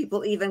 some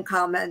people even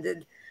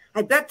commented,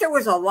 I bet there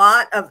was a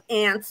lot of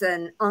aunts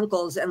and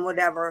uncles and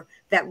whatever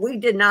that we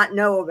did not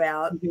know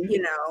about.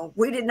 You know,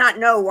 we did not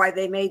know why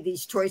they made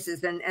these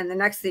choices. And the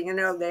next thing you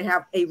know, they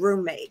have a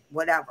roommate,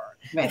 whatever,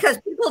 because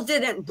people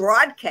didn't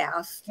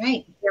broadcast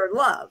their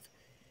love.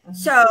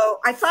 So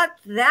I thought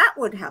that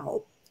would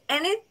help.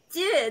 And it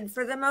did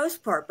for the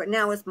most part. But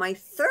now with my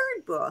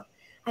third book,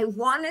 I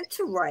wanted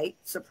to write,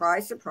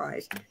 surprise,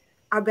 surprise,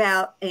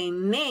 about a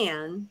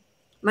man.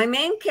 My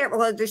main character,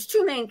 well, there's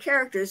two main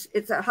characters.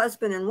 It's a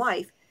husband and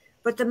wife.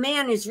 but the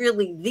man is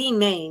really the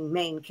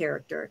main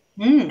character.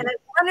 And I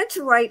wanted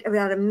to write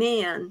about a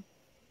man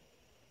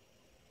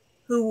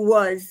who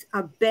was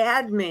a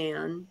bad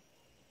man,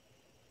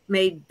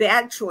 made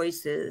bad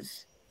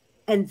choices,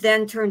 and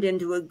then turned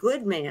into a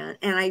good man.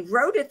 And I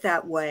wrote it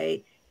that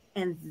way.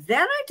 And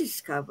then I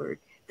discovered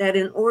that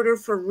in order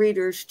for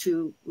readers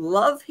to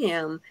love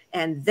him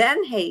and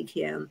then hate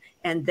him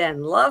and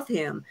then love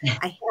him,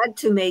 I had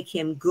to make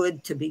him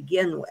good to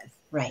begin with.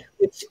 Right.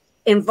 Which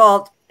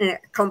involved a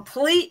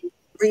complete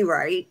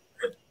rewrite.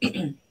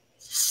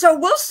 So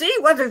we'll see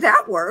whether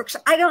that works.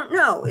 I don't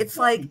know. It's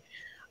like,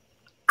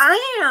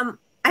 I am,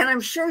 and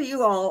I'm sure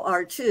you all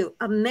are too,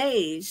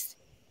 amazed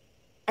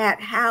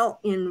at how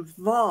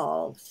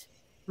involved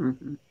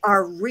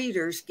our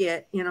readers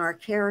get in our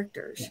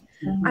characters.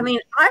 I mean,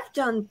 I've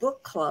done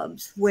book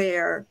clubs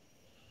where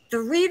the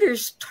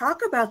readers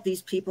talk about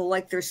these people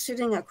like they're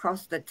sitting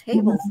across the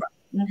table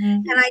from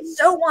them. And I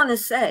so want to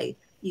say,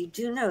 you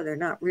do know they're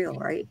not real,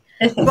 right?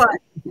 But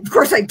of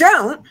course I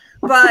don't,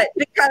 but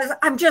because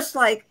I'm just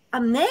like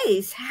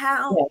amazed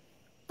how,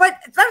 but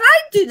I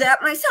do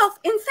that myself.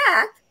 In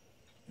fact,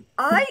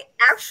 I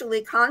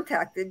actually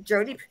contacted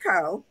Jodi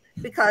Picoult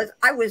because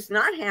I was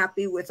not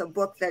happy with a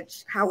book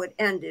that's how it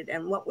ended.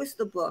 And what was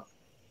the book?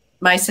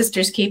 My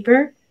Sister's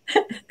Keeper.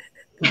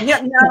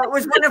 Yeah, no, it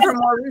was one of her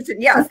more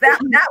recent. Yes,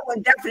 that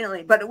one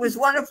definitely. But it was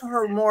one of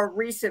her more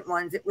recent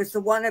ones. It was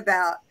the one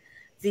about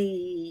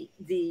it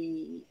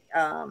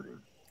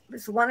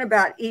was the one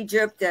about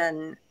Egypt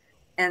and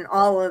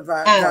all of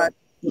the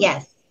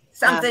yes,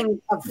 something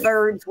of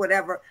thirds,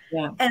 whatever.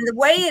 Yeah. And the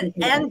way it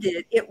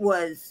ended, it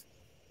was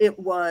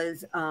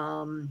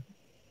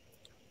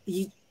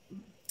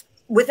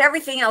with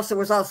everything else, there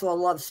was also a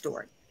love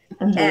story.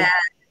 And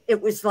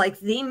it was like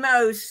the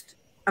most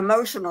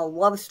emotional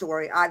love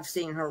story I've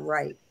seen her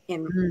write,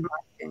 in my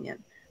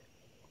opinion.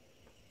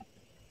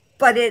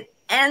 But it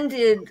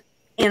ended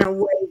in a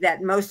way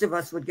that most of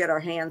us would get our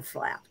hands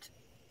slapped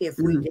if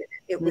we did it.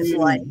 It was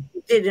like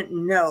we didn't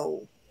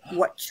know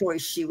what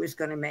choice she was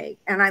going to make.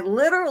 And I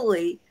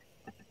literally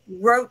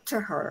wrote to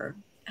her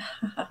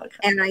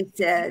and I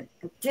said,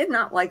 I did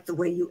not like the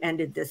way you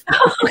ended this book.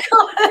 Oh, God.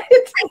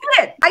 I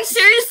did. I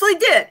seriously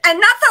did. And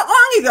not that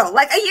long ago,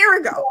 like a year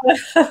ago.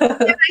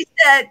 And I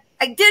said,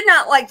 I did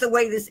not like the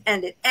way this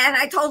ended. And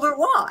I told her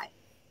why.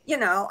 You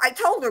know, I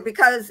told her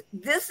because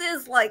this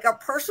is like a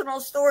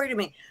personal story to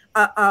me.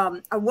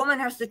 A woman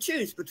has to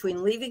choose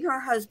between leaving her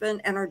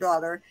husband and her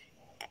daughter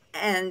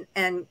and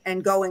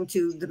going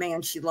to the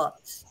man she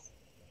loves.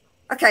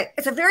 Okay,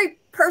 it's a very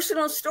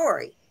personal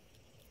story.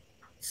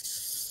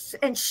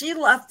 And she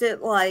left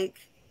it like,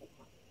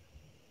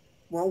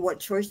 well, what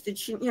choice did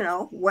she, you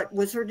know, what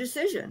was her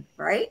decision,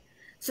 right?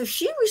 So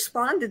she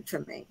responded to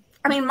me.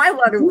 I mean, my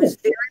letter was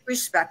very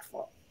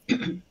respectful.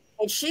 And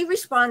she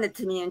responded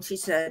to me and she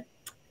said,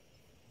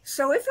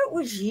 so if it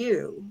was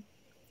you,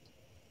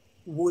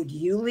 would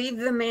you leave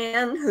the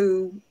man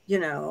who, you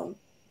know,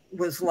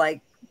 was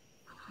like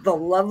the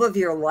love of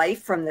your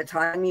life from the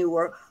time you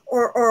were,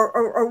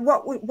 or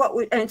what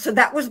would, and so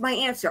that was my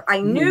answer. I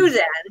knew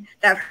then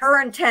that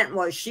her intent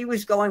was she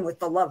was going with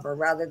the lover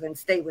rather than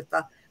stay with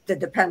the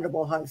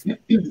dependable husband.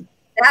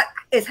 That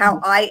is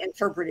how I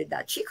interpreted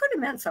that. She could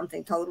have meant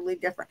something totally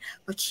different,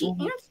 but she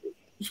answered,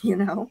 you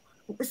know,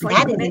 it was like,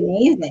 that is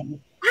amazing.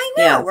 I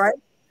know, right?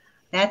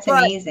 That's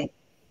amazing.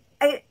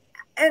 And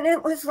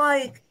it was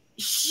like,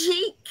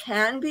 she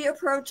can be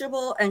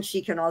approachable and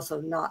she can also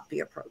not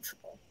be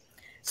approachable.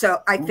 So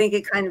I think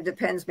it kind of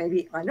depends,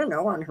 maybe, I don't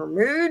know, on her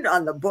mood,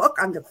 on the book,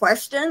 on the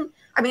question.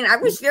 I mean, I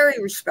was very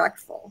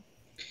respectful,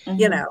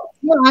 you know.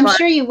 Well, I'm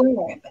sure you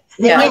were.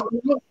 Yeah.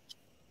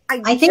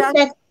 I think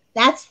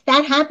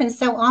that happens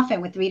so often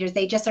with readers.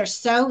 They just are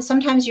so,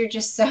 sometimes you're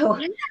just so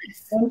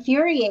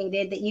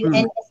infuriated that you,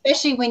 and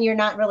especially when you're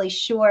not really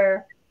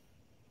sure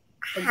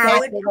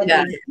exactly what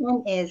the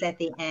intent is at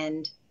the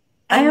end.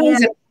 I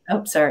always,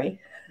 sorry.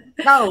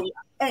 No.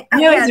 I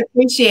always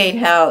appreciate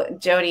how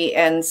Jodi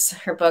ends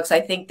her books. I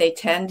think they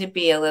tend to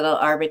be a little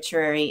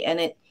arbitrary,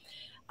 and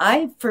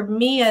for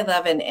me, I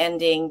love an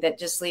ending that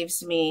just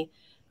leaves me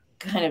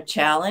kind of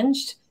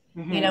challenged.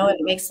 You know,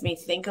 it makes me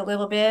think a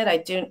little bit. I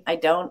definitely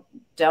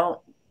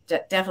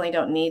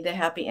don't need the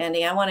happy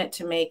ending. I want it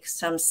to make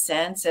some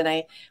sense.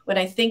 And when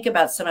I think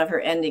about some of her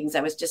endings,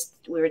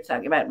 we were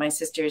talking about My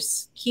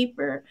Sister's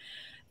Keeper,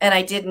 and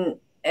I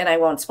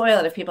won't spoil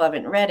it if people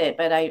haven't read it,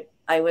 but I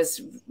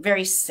was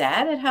very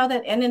sad at how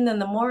that ended. And then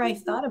the more I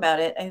thought about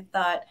it, I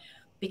thought,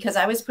 because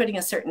I was putting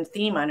a certain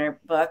theme on her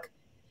book,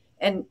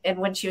 and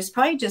when she was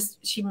probably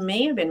she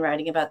may have been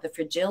writing about the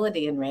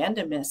fragility and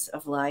randomness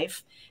of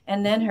life.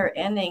 And then her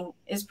ending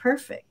is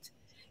perfect.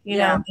 You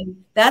know,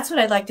 and that's what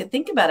I'd like to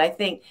think about. I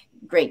think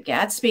Great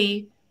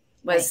Gatsby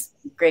was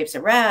Grapes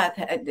of Wrath,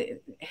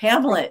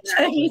 Hamlet,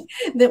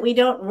 that we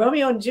don't,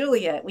 Romeo and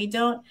Juliet, we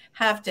don't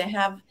have to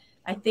have,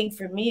 I think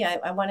for me,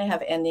 I want to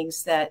have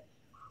endings that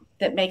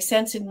make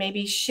sense and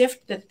maybe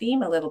shift the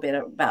theme a little bit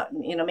about,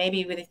 you know,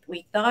 maybe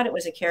we thought it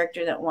was a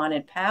character that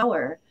wanted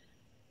power,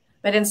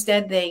 but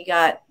instead they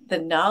got the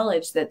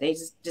knowledge that they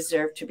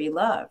deserve to be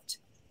loved.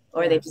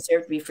 or they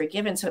deserve to be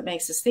forgiven. So it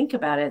makes us think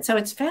about it. So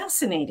it's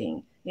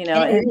fascinating, you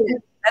know,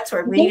 and that's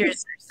what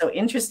readers are so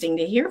interesting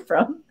to hear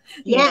from.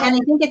 Yeah. And I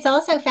think it's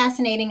also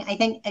fascinating. I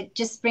think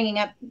just bringing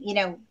up, you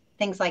know,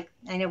 things like,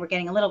 I know we're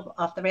getting a little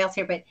off the rails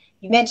here, but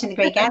you mentioned The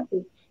Great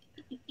Gatsby.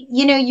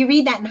 You know, you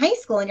read that in high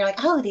school and you're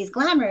like, oh, these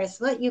glamorous,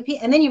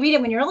 and then you read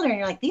it when you're older and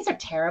you're like, these are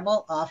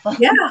terrible, awful.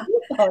 Yeah.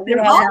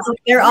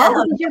 They're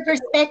all your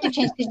perspective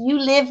change because you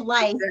live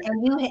life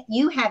and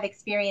you have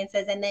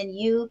experiences, and then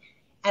you,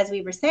 as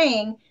we were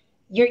saying,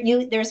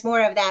 there's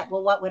more of that.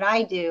 Well, what would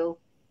I do?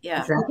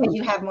 Yeah. Because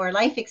you have more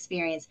life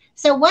experience.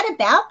 So what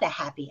about the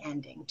happy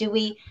ending? Do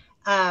we,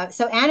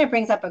 so Anna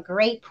brings up a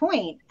great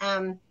point.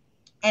 And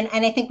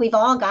I think we've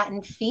all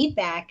gotten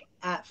feedback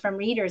from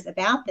readers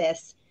about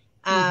this.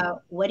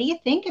 What do you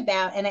think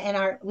about,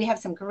 we have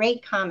some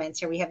great comments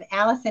here. We have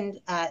Alison,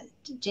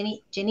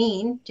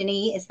 Janine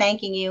is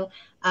thanking you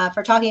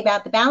for talking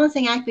about the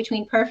balancing act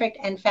between perfect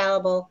and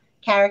fallible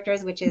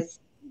characters, which is,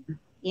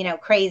 you know,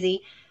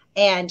 crazy.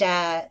 And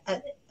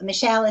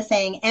Michelle is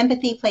saying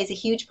empathy plays a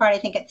huge part. I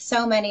think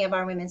so many of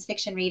our women's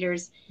fiction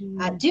readers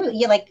do.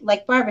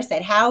 Like Barbara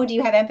said, how do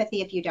you have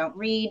empathy if you don't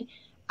read?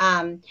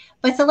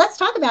 But so let's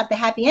talk about the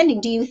happy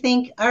ending. Do you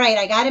think, all right,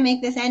 I got to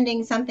make this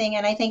ending something?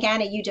 And I think,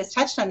 Anna, you just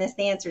touched on this.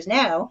 The answer is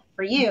no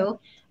for you.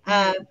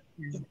 What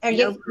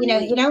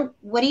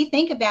do you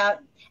think about,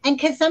 and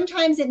because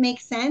sometimes it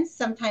makes sense,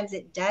 sometimes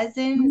it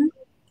doesn't.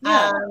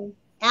 Yeah.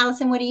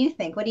 Alison, what do you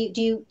think? What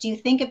do you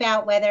think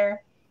about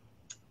whether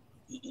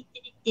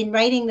in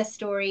writing the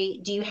story,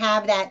 do you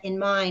have that in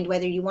mind,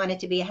 whether you want it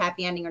to be a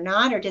happy ending or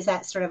not, or does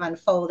that sort of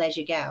unfold as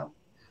you go?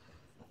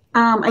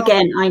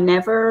 Again, I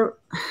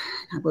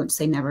won't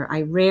say never.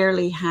 I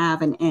rarely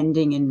have an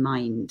ending in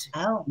mind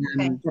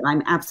that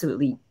I'm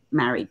absolutely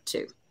married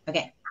to.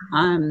 Okay.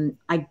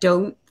 I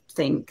don't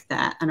think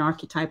that an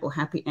archetypal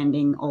happy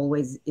ending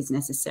always is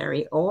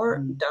necessary or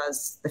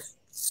does the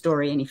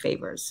story any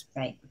favors.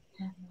 Right.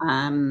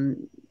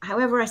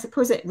 However, I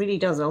suppose it really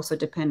does also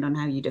depend on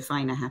how you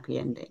define a happy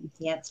ending.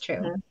 Yeah, it's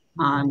true.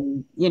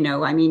 You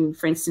know, I mean,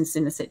 for instance,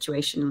 in a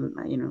situation,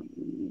 you know,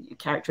 a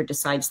character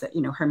decides that,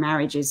 you know, her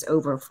marriage is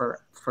over for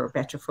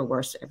better, for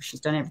worse. She's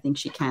done everything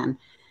she can.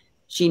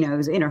 She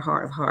knows in her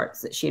heart of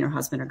hearts that she and her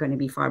husband are going to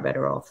be far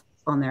better off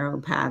on their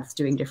own paths,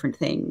 doing different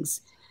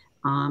things.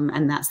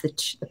 And that's the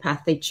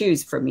path they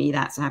choose. For me,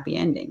 that's a happy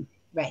ending.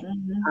 Right.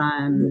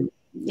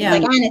 Yeah.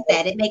 Like Anna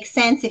said, it makes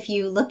sense if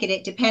you look at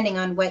it depending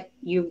on what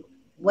you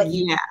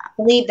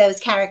believe those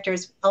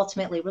characters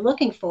ultimately were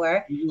looking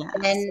for. Yes.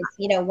 And,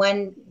 you know,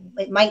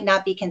 it might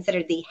not be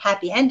considered the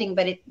happy ending,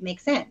 but it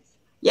makes sense.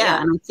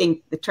 Yeah. And I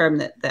think the term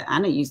that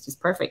Anna used is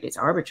perfect. It's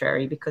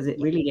arbitrary because it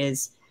really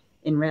is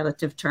in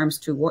relative terms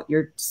to what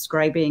you're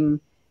describing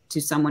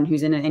to someone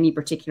who's in any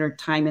particular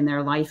time in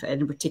their life,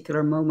 at a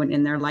particular moment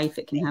in their life.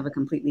 It can have a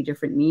completely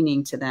different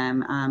meaning to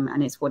them.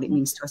 And it's what it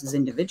means to us as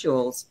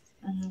individuals.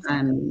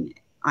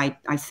 I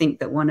think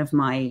that one of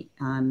my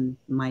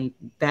my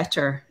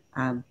better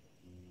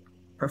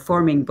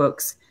performing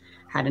books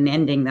had an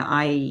ending that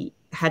I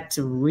had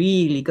to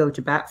really go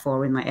to bat for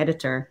with my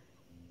editor.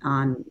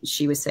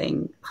 She was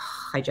saying,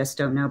 I just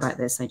don't know about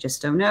this. I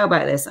just don't know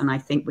about this. And I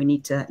think we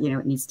need to, you know,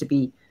 it needs to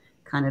be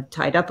kind of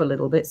tied up a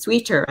little bit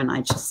sweeter. And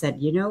I just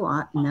said, you know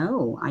what?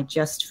 No, I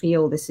just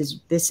feel this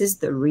is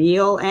the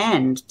real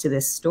end to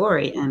this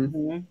story.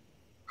 And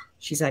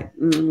she's like,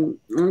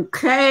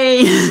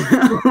 okay,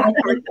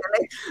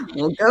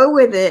 we'll go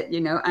with it,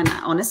 you know. And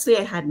honestly,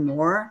 I had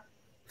more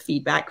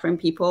feedback from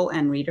people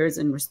and readers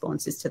and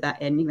responses to that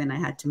ending than I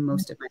had to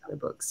most of my other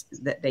books,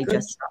 that they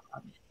just,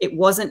 it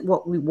wasn't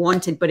what we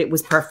wanted, but it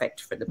was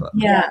perfect for the book.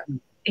 Yeah,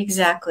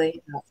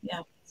 exactly.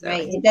 Yeah. So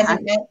right.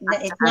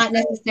 It's not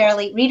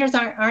necessarily, readers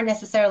aren't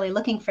necessarily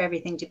looking for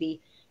everything to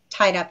be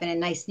tied up in a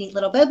nice, neat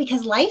little bow,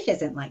 because life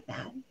isn't like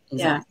that.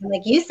 Yeah. And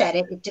like you said,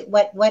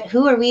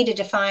 who are we to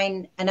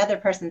define another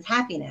person's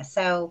happiness?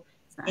 So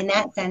in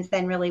that sense,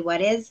 then really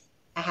what is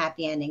a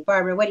happy ending?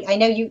 Barbara, I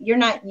know you're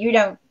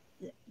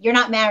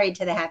not married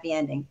to the happy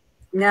ending.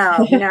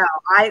 No,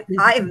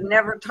 I've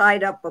never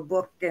tied up a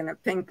book in a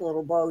pink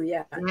little bow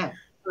yet. Yeah.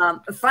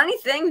 The funny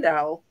thing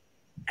though,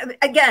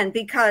 again,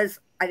 because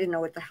I didn't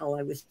know what the hell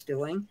I was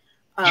doing.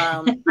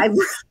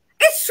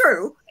 It's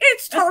true.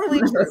 It's totally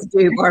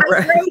true.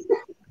 Barbara.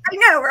 I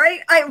know, right?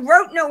 I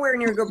wrote Nowhere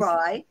Near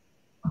Goodbye.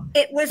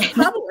 It was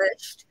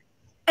published.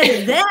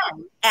 And then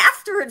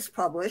after it's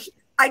published,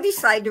 I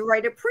decided to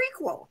write a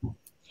prequel.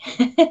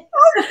 Okay.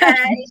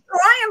 So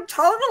I am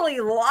totally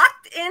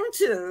locked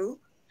into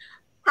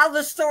how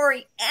the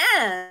story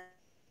ends.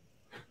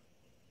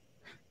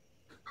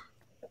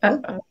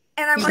 And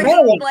I'm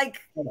like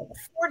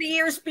 40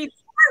 years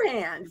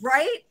beforehand,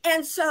 right?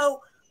 And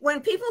so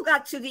when people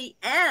got to the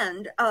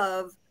end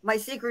of My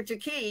Secret to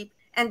Keep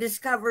and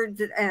discovered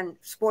that, and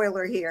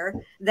spoiler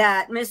here,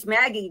 that Miss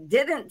Maggie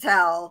didn't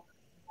tell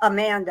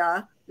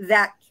Amanda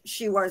that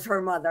she was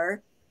her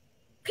mother,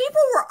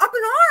 people were up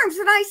in arms.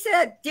 And I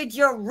said, did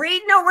you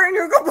read Nowhere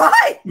Near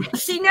Goodbye?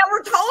 She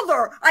never told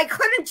her. I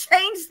couldn't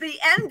change the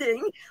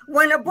ending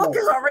when a book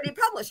is already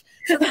published.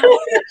 So the point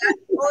of that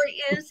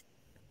story is,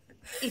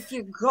 if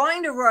you're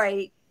going to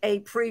write a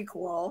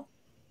prequel,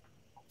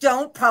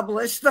 don't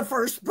publish the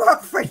first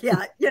book for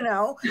yet, you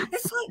know?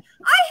 It's like,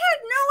 I had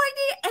no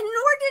idea, and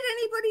nor did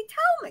anybody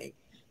tell me.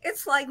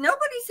 It's like,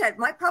 nobody said,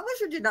 my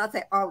publisher did not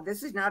say, oh,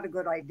 this is not a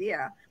good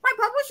idea. My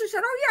publisher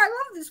said, oh yeah, I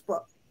love this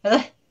book.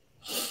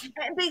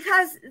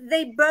 Because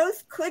they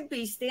both could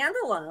be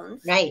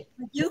standalones. Right.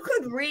 You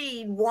could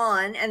read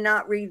one and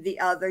not read the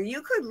other.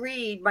 You could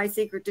read My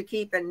Secret to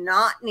Keep and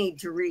not need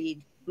to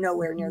read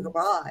Nowhere Near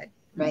Goodbye.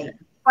 Right.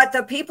 But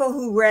the people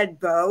who read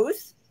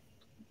both,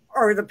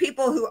 or the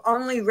people who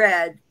only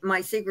read My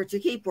Secret to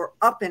Keep, were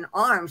up in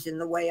arms in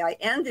the way I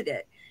ended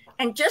it.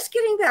 And just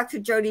getting back to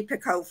Jodi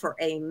Picoult for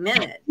a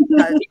minute,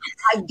 because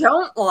I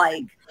don't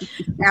like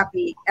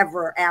happy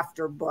ever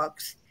after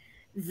books.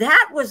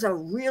 That was a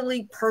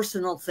really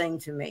personal thing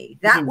to me.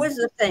 That was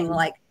the thing.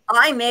 Like,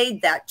 I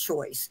made that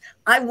choice.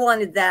 I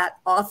wanted that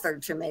author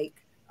to make,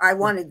 I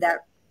wanted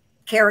that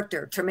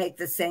character to make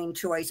the same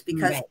choice,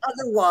 because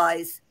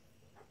otherwise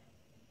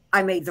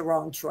I made the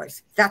wrong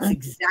choice. That's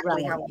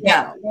exactly how I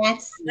felt.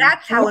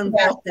 That's how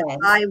invested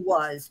I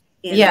was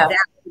in that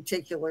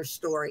particular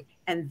story.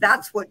 And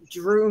that's what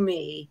drew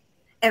me.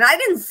 And I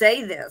didn't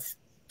say this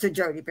to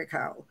Jodi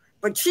Picoult,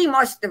 but she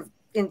must have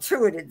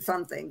intuited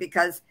something,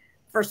 because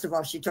first of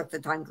all, she took the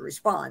time to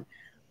respond.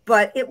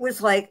 But it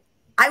was like,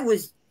 I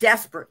was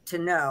desperate to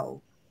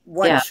know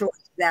what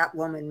choice that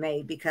woman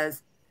made,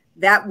 because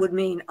that would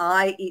mean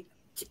I,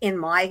 in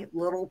my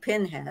little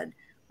pinhead,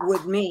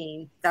 would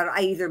mean that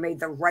I either made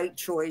the right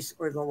choice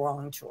or the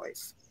wrong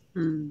choice.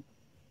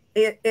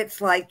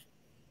 It's like,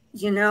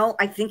 you know,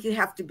 I think you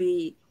have to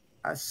be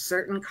a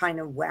certain kind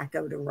of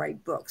wacko to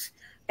write books.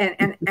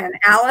 And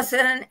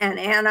Alison and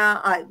Anna,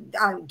 I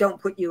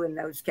don't put you in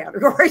those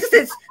categories.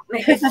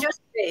 It's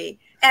just me.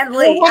 And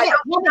Lee, you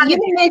mentioned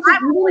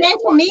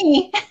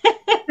me.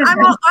 I'm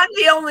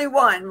the only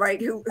one, right,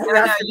 who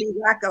has to be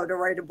wacko to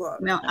write a book.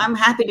 No, I'm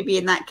happy to be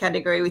in that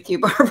category with you,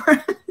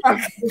 Barbara.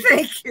 Okay,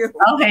 thank you.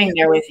 I'll hang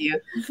there with you.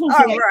 All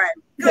right,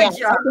 good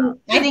job.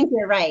 I think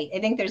you're right. I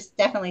think there's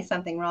definitely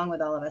something wrong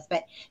with all of us.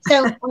 But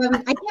so I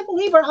can't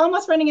believe we're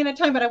almost running out of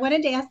time. But I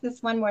wanted to ask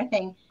this one more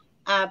thing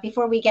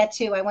before we get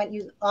to. I want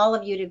all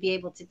of you to be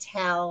able to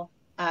tell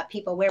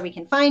people where we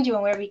can find you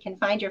and where we can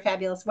find your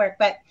fabulous work.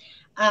 But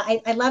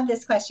I love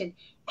this question.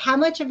 How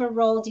much of a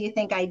role do you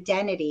think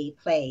identity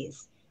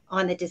plays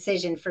on the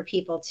decision for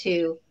people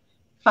to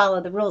follow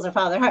the rules or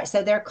follow their heart?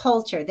 So their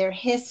culture, their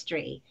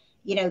history,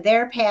 you know,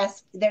 their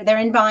past, their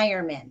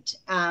environment.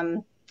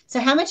 So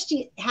how much do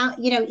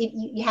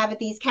you have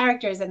these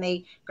characters and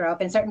they grow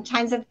up in certain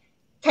types of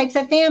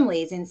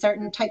families, in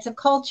certain types of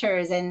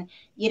cultures, and,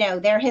 you know,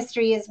 their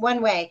history is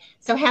one way.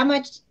 So how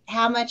much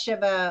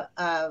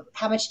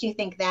do you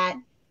think that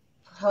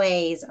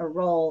plays a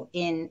role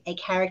in a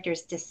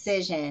character's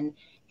decision?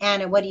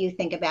 Anna, what do you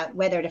think about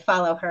whether to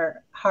follow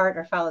her heart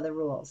or follow the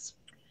rules?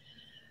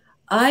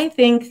 I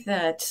think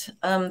that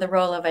the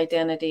role of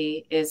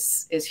identity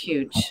is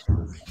huge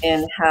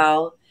in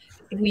how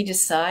we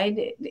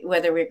decide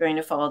whether we're going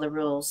to follow the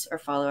rules or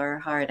follow our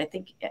heart. I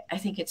think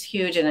it's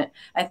huge, and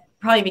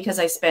probably because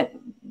I spent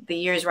the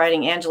years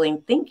writing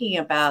Angeline thinking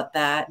about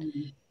that.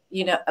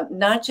 You know,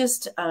 not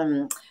just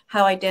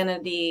how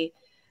identity.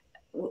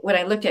 When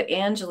I looked at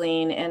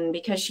Angeline, and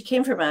because she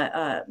came from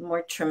a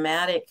more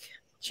traumatic,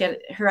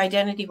 her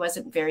identity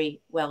wasn't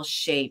very well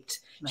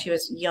shaped. Right. She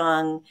was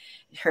young.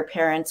 Her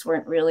parents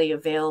weren't really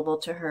available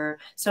to her.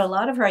 So a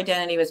lot of her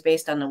identity was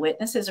based on the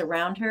witnesses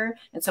around her.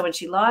 And so when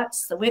she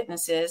lost the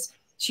witnesses,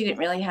 she didn't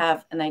really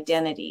have an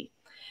identity.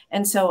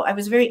 And so I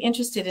was very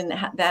interested in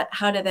that.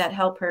 How did that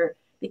help her?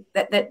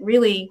 That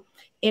really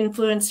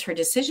influenced her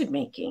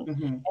decision-making,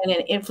 and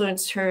it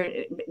influenced her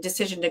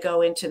decision to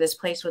go into this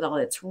place with all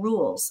its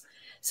rules.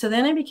 So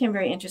then I became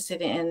very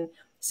interested in,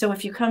 so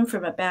if you come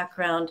from a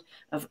background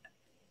of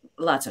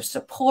lots of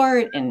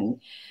support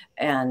and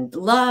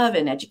love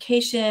and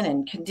education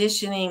and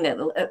conditioning that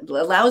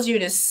allows you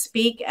to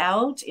speak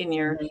out in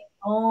your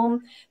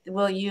home,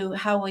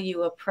 how will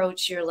you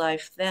approach your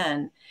life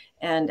then?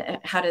 And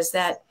how does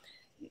that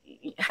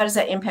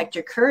impact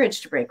your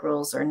courage to break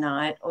rules or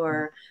not,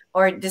 or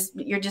just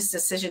your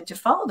decision to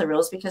follow the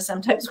rules, because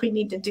sometimes we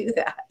need to do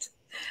that.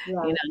 You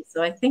know,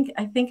 so I think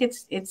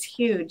it's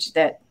huge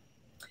that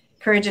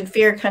courage and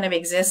fear kind of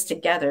exist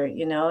together.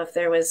 You know, if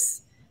there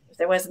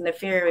wasn't the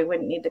fear, we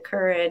wouldn't need the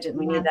courage, and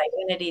we need the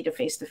identity to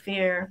face the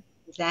fear.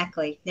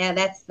 Exactly. Yeah,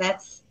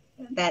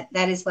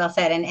 that is well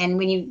said. And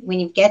when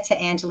you get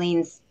to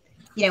Angeline's,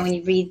 you know, when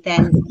you read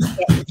then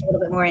get a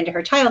little bit more into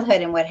her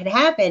childhood and what had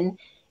happened,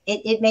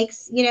 it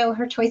makes, you know,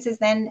 her choices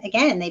then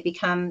again, they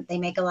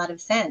make a lot of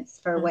sense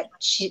for what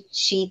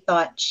she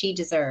thought she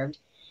deserved.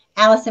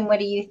 Alison, what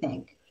do you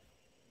think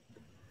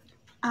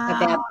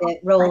about the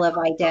role of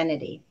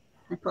identity?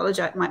 I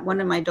apologize.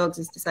 One of my dogs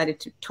has decided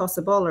to toss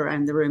a ball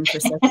around the room for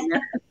a second.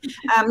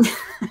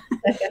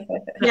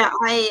 Yeah,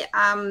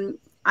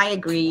 I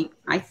agree.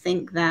 I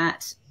think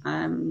that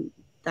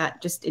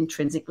that just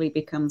intrinsically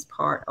becomes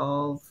part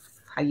of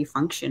how you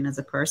function as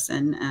a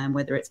person,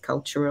 whether it's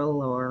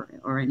cultural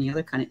or any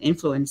other kind of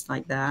influence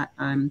like that.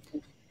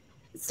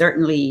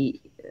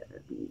 certainly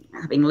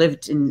having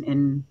lived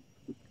in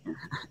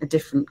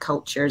different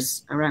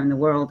cultures around the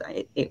world,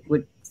 it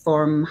would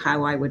form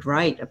how I would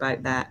write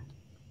about that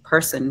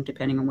person,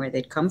 depending on where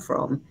they'd come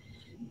from.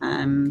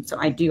 So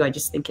I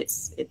just think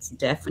it's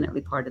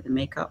definitely part of the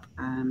makeup.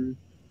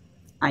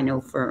 I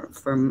know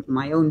for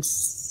my own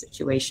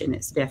situation,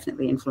 it's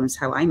definitely influenced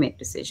how I make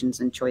decisions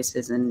and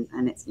choices, and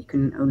you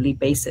can only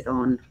base it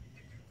on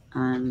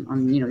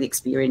the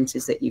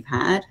experiences that you've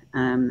had,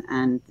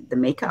 and the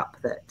makeup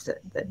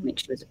that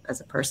makes you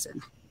as a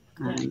person.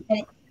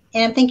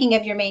 And I'm thinking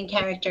of your main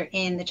character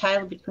in The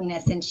Child Between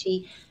Us, and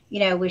she,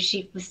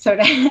 she was sort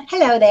of,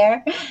 hello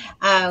there,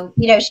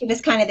 she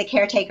was kind of the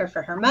caretaker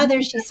for her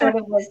mother. She sort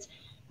of was,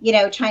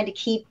 trying to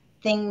keep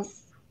things,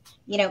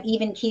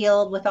 even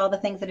keeled with all the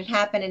things that had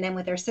happened, and then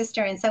with her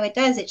sister. And so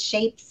it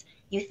shapes,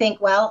 you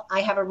think, well,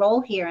 I have a role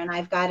here and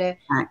I've got to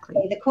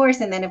play the course.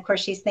 And then of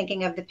course she's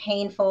thinking of the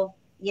painful,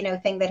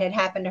 thing that had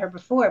happened to her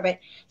before. But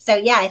so,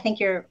 yeah, I think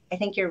you're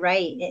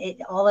right.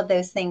 All of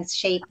those things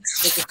shape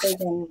the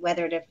decision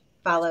whether to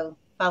follow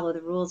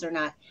the rules or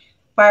not.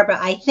 Barbara,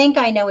 I think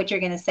I know what you're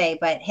going to say,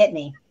 but hit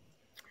me.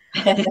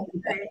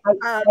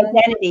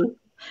 Identity.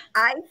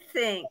 I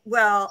think,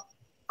 well,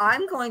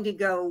 I'm going to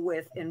go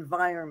with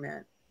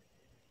environment.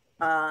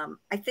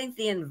 I think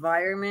the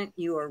environment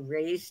you are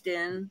raised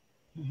in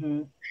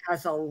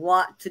has a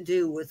lot to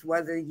do with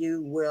whether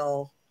you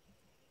will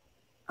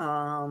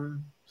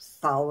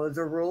follow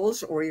the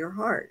rules or your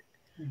heart.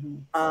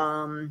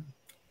 And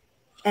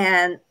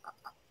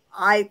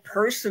I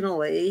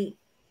personally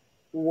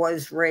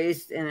was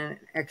raised in an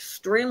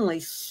extremely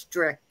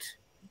strict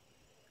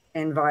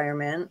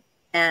environment,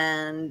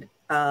 and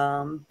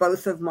in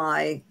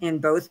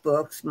both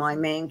books, my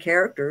main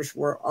characters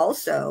were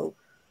also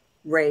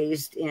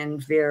raised in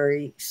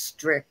very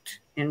strict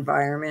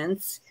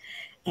environments.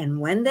 And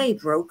when they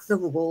broke the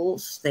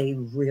rules, they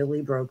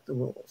really broke the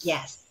rules.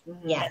 Yes.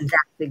 Yes. And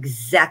that's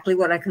exactly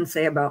what I can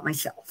say about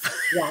myself.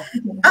 Yes.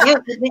 Yeah,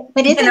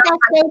 but isn't that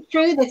so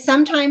true that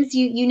sometimes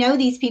you know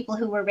these people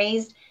who were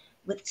raised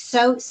with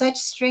such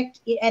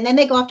strict, and then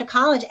they go off to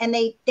college and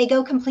they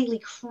go completely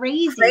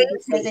crazy.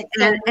 Because it's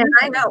and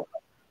I know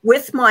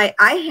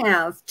I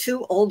have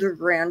 2 older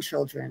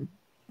grandchildren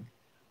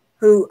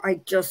who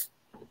I just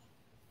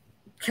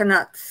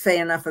cannot say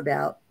enough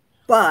about,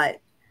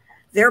 but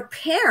their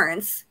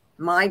parents,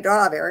 my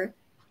daughter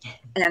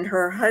and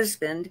her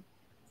husband,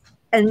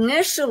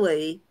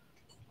 initially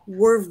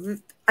were,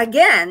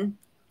 again,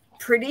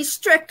 pretty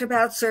strict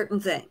about certain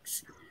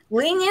things.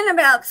 Lenient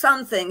about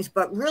some things,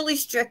 but really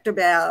strict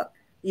about,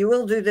 you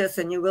will do this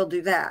and you will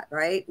do that,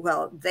 right?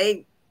 Well,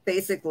 they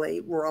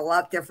basically were a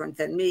lot different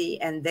than me,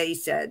 and they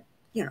said,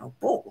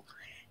 bull.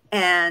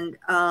 And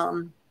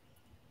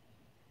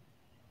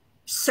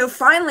so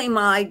finally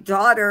my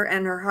daughter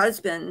and her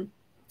husband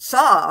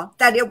saw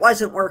that it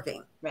wasn't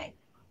working. Right.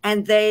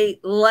 And they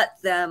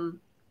let them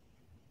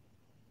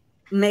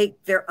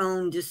make their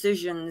own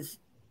decisions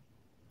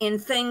in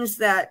things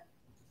that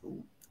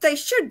they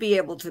should be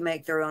able to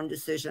make their own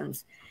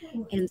decisions.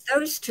 And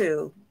those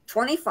 2,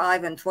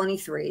 25 and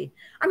 23,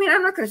 I mean,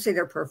 I'm not going to say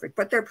they're perfect,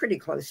 but they're pretty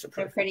close to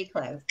perfect. They're pretty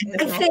close.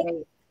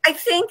 I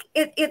think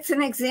it's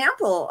an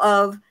example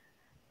of,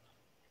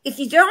 if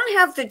you don't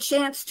have the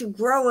chance to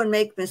grow and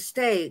make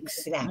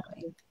mistakes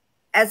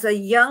as a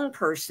young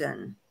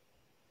person,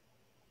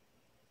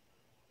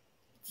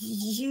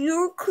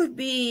 you could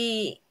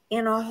be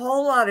in a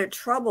whole lot of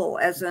trouble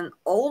as an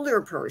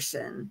older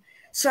person.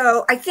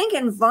 So I think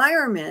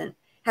environment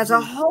has a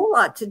whole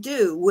lot to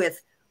do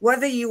with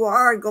whether you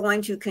are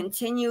going to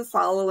continue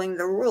following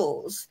the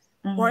rules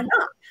or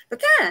not.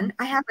 But then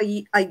I have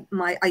a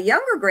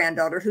younger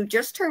granddaughter who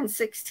just turned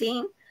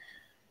 16.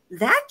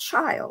 That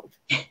child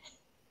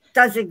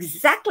does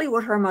exactly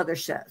what her mother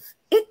says.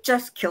 It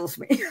just kills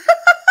me.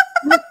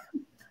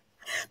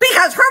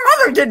 Because her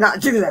mother did not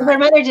do that. Her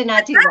mother did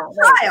not do that.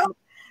 That child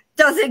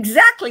does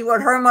exactly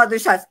what her mother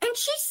says. And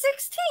she's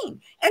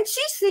 16. And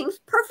she seems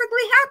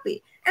perfectly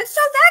happy. And so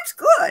that's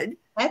good.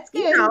 That's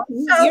good. So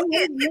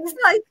it's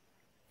like,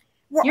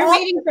 you're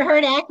waiting for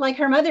her to act like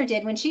her mother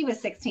did when she was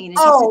 16.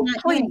 And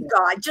please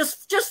God,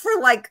 just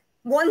for like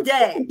one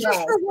day.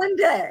 Just for one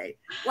day.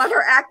 Let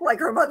her act like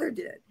her mother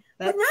did.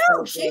 But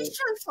no, she's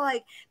just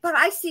like, but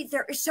I see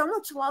there is so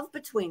much love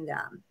between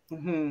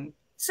them.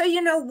 So,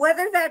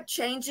 whether that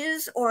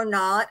changes or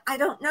not, I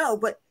don't know.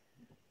 But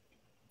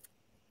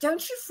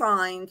don't you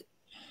find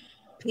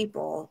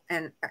people,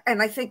 and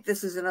I think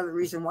this is another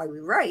reason why we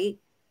write,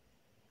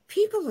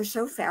 people are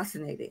so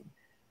fascinating.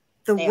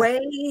 The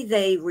way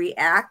they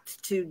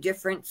react to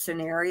different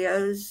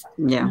scenarios.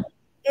 Yeah.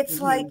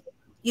 It's like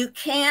you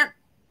can't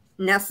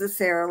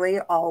necessarily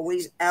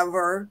always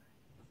ever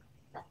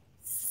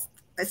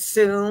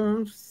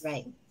assume,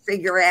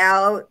 figure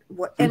out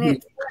what, and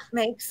it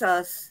makes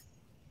us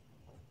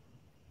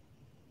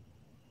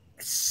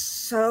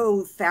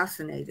so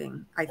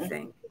fascinating, I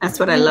think. That's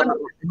what I love about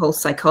the whole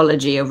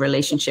psychology of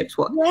relationships.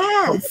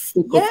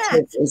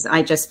 Is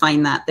I just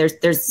find that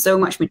there's so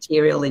much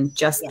material in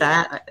just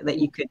that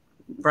you could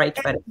write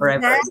about it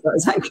forever, as far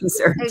as I'm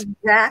concerned.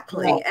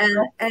 Exactly.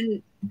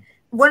 And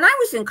when I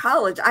was in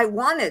college, I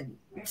wanted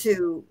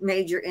to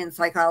major in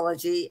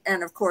psychology.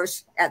 And of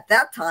course, at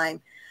that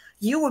time,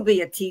 you would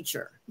be a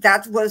teacher.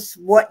 That was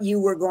what you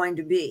were going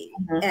to be.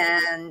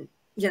 And,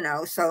 you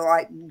know, so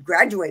I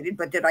graduated,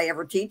 but did I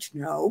ever teach?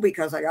 No,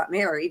 because I got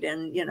married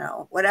and, you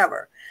know,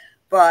 whatever.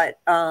 But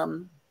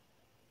I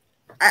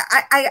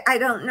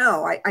don't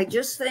know. I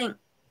just think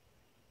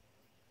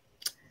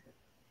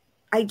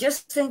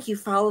you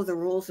follow the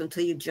rules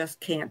until you just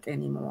can't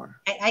anymore.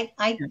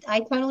 I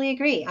totally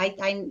agree. I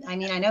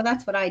mean, I know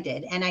that's what I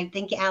did. And I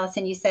think,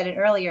 Alison, you said it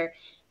earlier,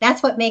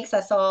 that's what makes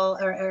us all,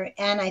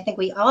 and I think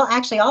we all,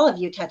 actually all of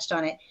you touched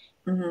on it.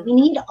 We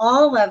need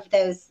all of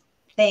those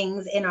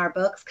things in our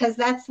books, because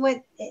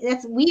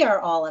we are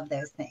all of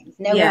those things.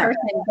 No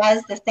person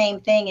does the same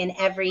thing in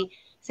every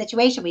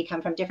situation. We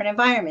come from different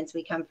environments.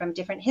 We come from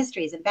different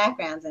histories and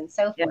backgrounds and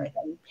so forth.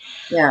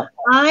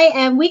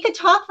 And we could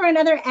talk for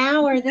another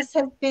hour. This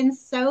has been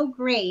so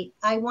great.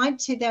 I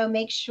want to, though,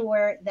 make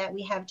sure that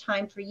we have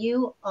time for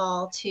you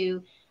all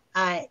to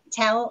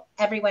tell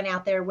everyone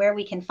out there where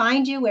we can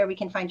find you, where we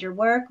can find your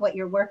work, what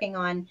you're working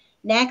on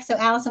next. So,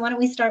 Alison, why don't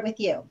we start with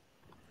you?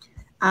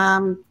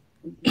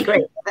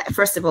 Great.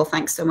 First of all,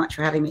 thanks so much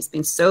for having me. It's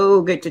been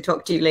so good to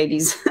talk to you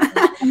ladies.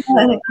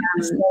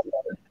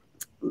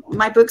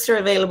 My books are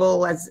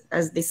available,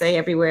 as they say,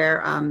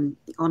 everywhere,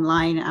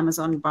 online,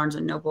 Amazon, Barnes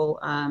 & Noble.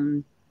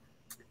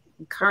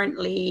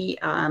 Currently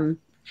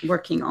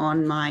working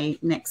on my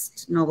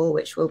next novel,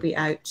 which will be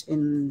out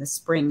in the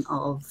spring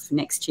of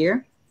next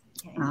year.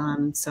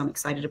 So I'm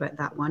excited about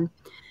that one.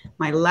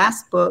 My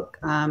last book,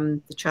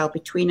 The Child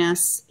Between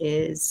Us,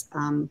 is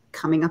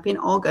coming up in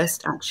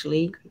August,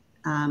 actually.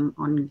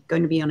 Going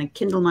to be on a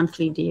Kindle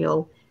monthly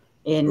deal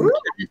in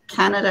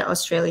Canada,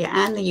 Australia,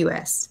 and the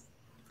US.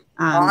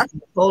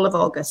 Whole of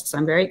August. So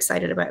I'm very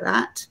excited about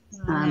that.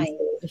 Nice.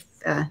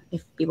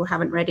 If people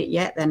haven't read it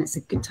yet, then it's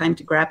a good time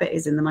to grab it,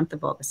 is in the month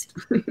of August.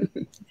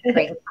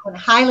 Great. I would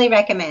highly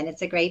recommend.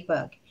 It's a great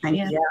book.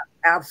 Yeah,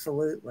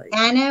 absolutely.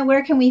 Anna,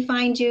 where can we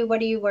find you?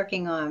 What are you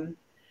working on?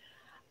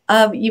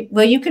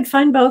 You could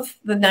find both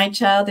The Night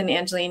Child and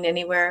Angeline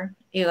anywhere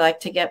you like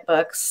to get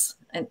books.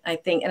 And I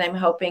think, and I'm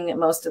hoping that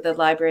most of the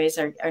libraries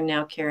are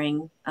now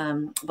carrying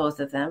both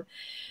of them.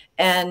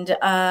 And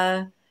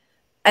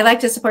I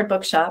like to support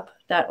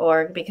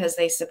bookshop.org, because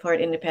they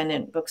support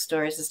independent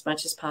bookstores as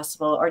much as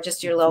possible, or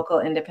just your local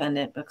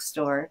independent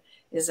bookstore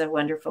is a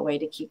wonderful way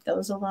to keep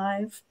those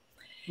alive.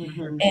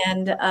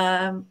 And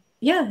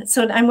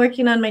so I'm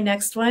working on my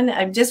next one.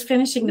 I'm just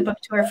finishing the book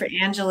tour for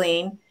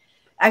Angeline.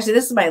 Actually,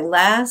 this is my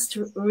last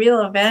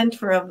real event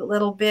for a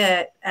little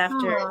bit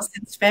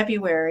since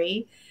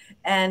February.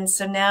 And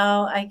so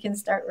now I can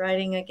start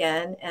writing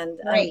again. And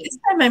this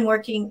time I'm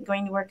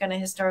going to work on a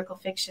historical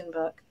fiction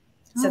book.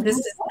 So this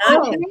is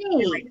not my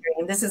dream.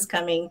 This is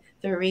coming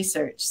through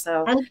research.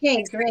 So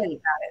okay, great.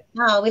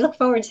 Oh, we look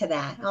forward to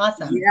that.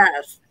 Awesome.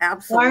 Yes,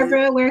 absolutely.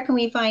 Barbara, where can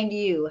we find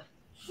you?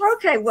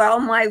 Okay, well,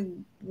 my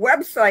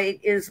website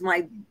is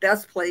my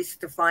best place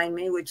to find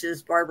me, which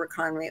is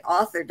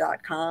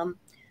barbaraconreyauthor.com.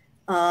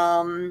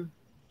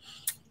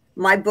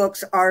 My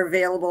books are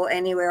available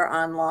anywhere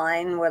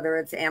online, whether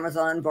it's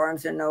Amazon,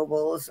 Barnes and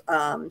Nobles.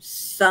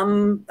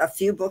 A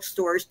few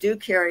bookstores do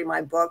carry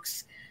my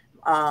books.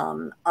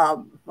 A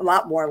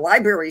lot more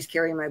libraries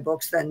carry my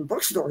books than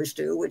bookstores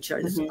do, which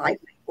is, I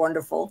think,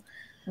 wonderful.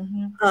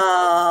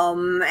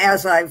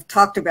 As I've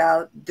talked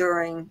about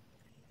during,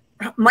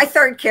 my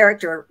third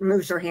character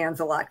moves her hands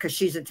a lot because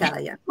she's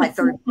Italian. My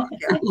third book.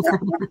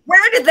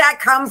 Where did that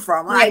come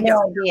from? I have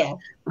no idea.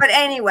 But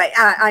anyway,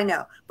 I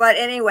know. But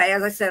anyway,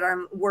 as I said,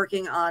 I'm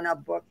working on a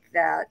book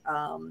that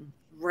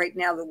right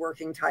now the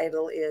working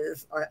title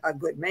is A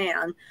Good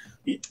Man,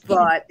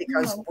 but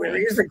because where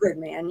is a good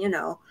man, you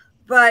know.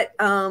 But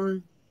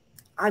I'm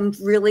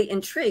really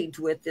intrigued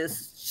with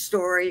this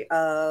story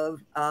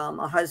of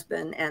a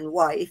husband and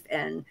wife,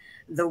 and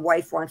the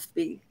wife wants to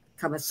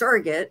become a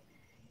surrogate,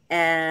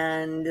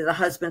 and the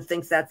husband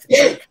thinks that's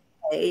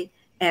okay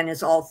and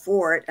is all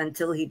for it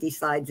until he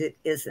decides it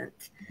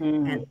isn't.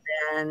 And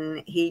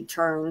then he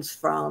turns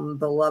from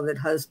beloved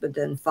husband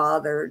and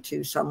father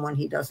to someone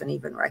he doesn't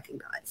even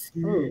recognize.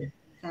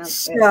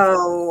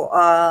 So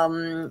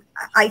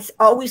I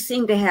always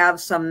seem to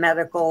have some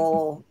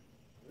medical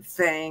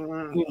thing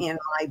in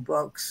my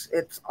books.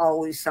 It's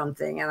always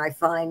something. And I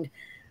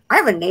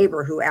have a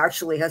neighbor who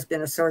actually has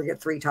been a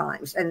surrogate 3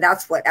 times, and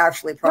that's what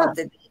actually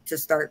prompted me to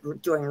start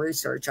doing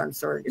research on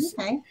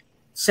surrogacy.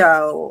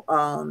 So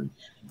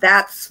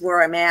that's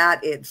where I'm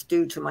at. It's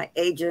due to my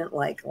agent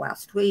like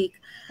last week.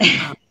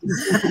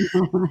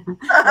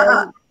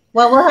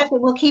 Well,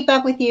 we'll keep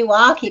up with you. Well,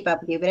 I'll keep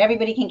up with you, but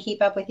everybody can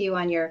keep up with you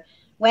on your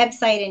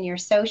website and your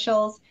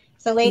socials.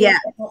 So ladies,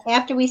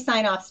 after we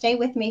sign off, stay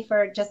with me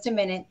for just a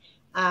minute.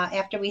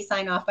 After we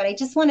sign off, but I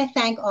just want to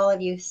thank all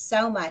of you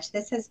so much.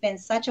 This has been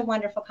such a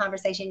wonderful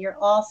conversation. You're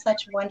all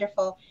such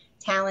wonderful,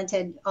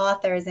 talented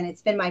authors, and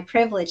it's been my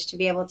privilege to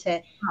be able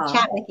to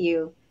chat with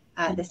you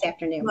this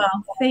afternoon.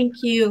 Well,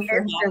 thank you.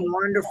 It's been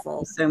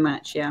wonderful. So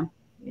much. Yeah.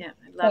 Yeah,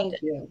 I loved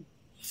Thank you.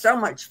 So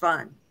much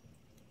fun.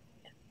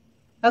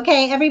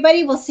 Okay,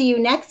 everybody, we'll see you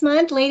next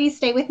month. Ladies,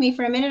 stay with me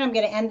for a minute. I'm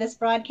going to end this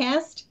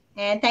broadcast.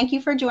 And thank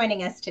you for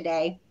joining us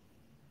today.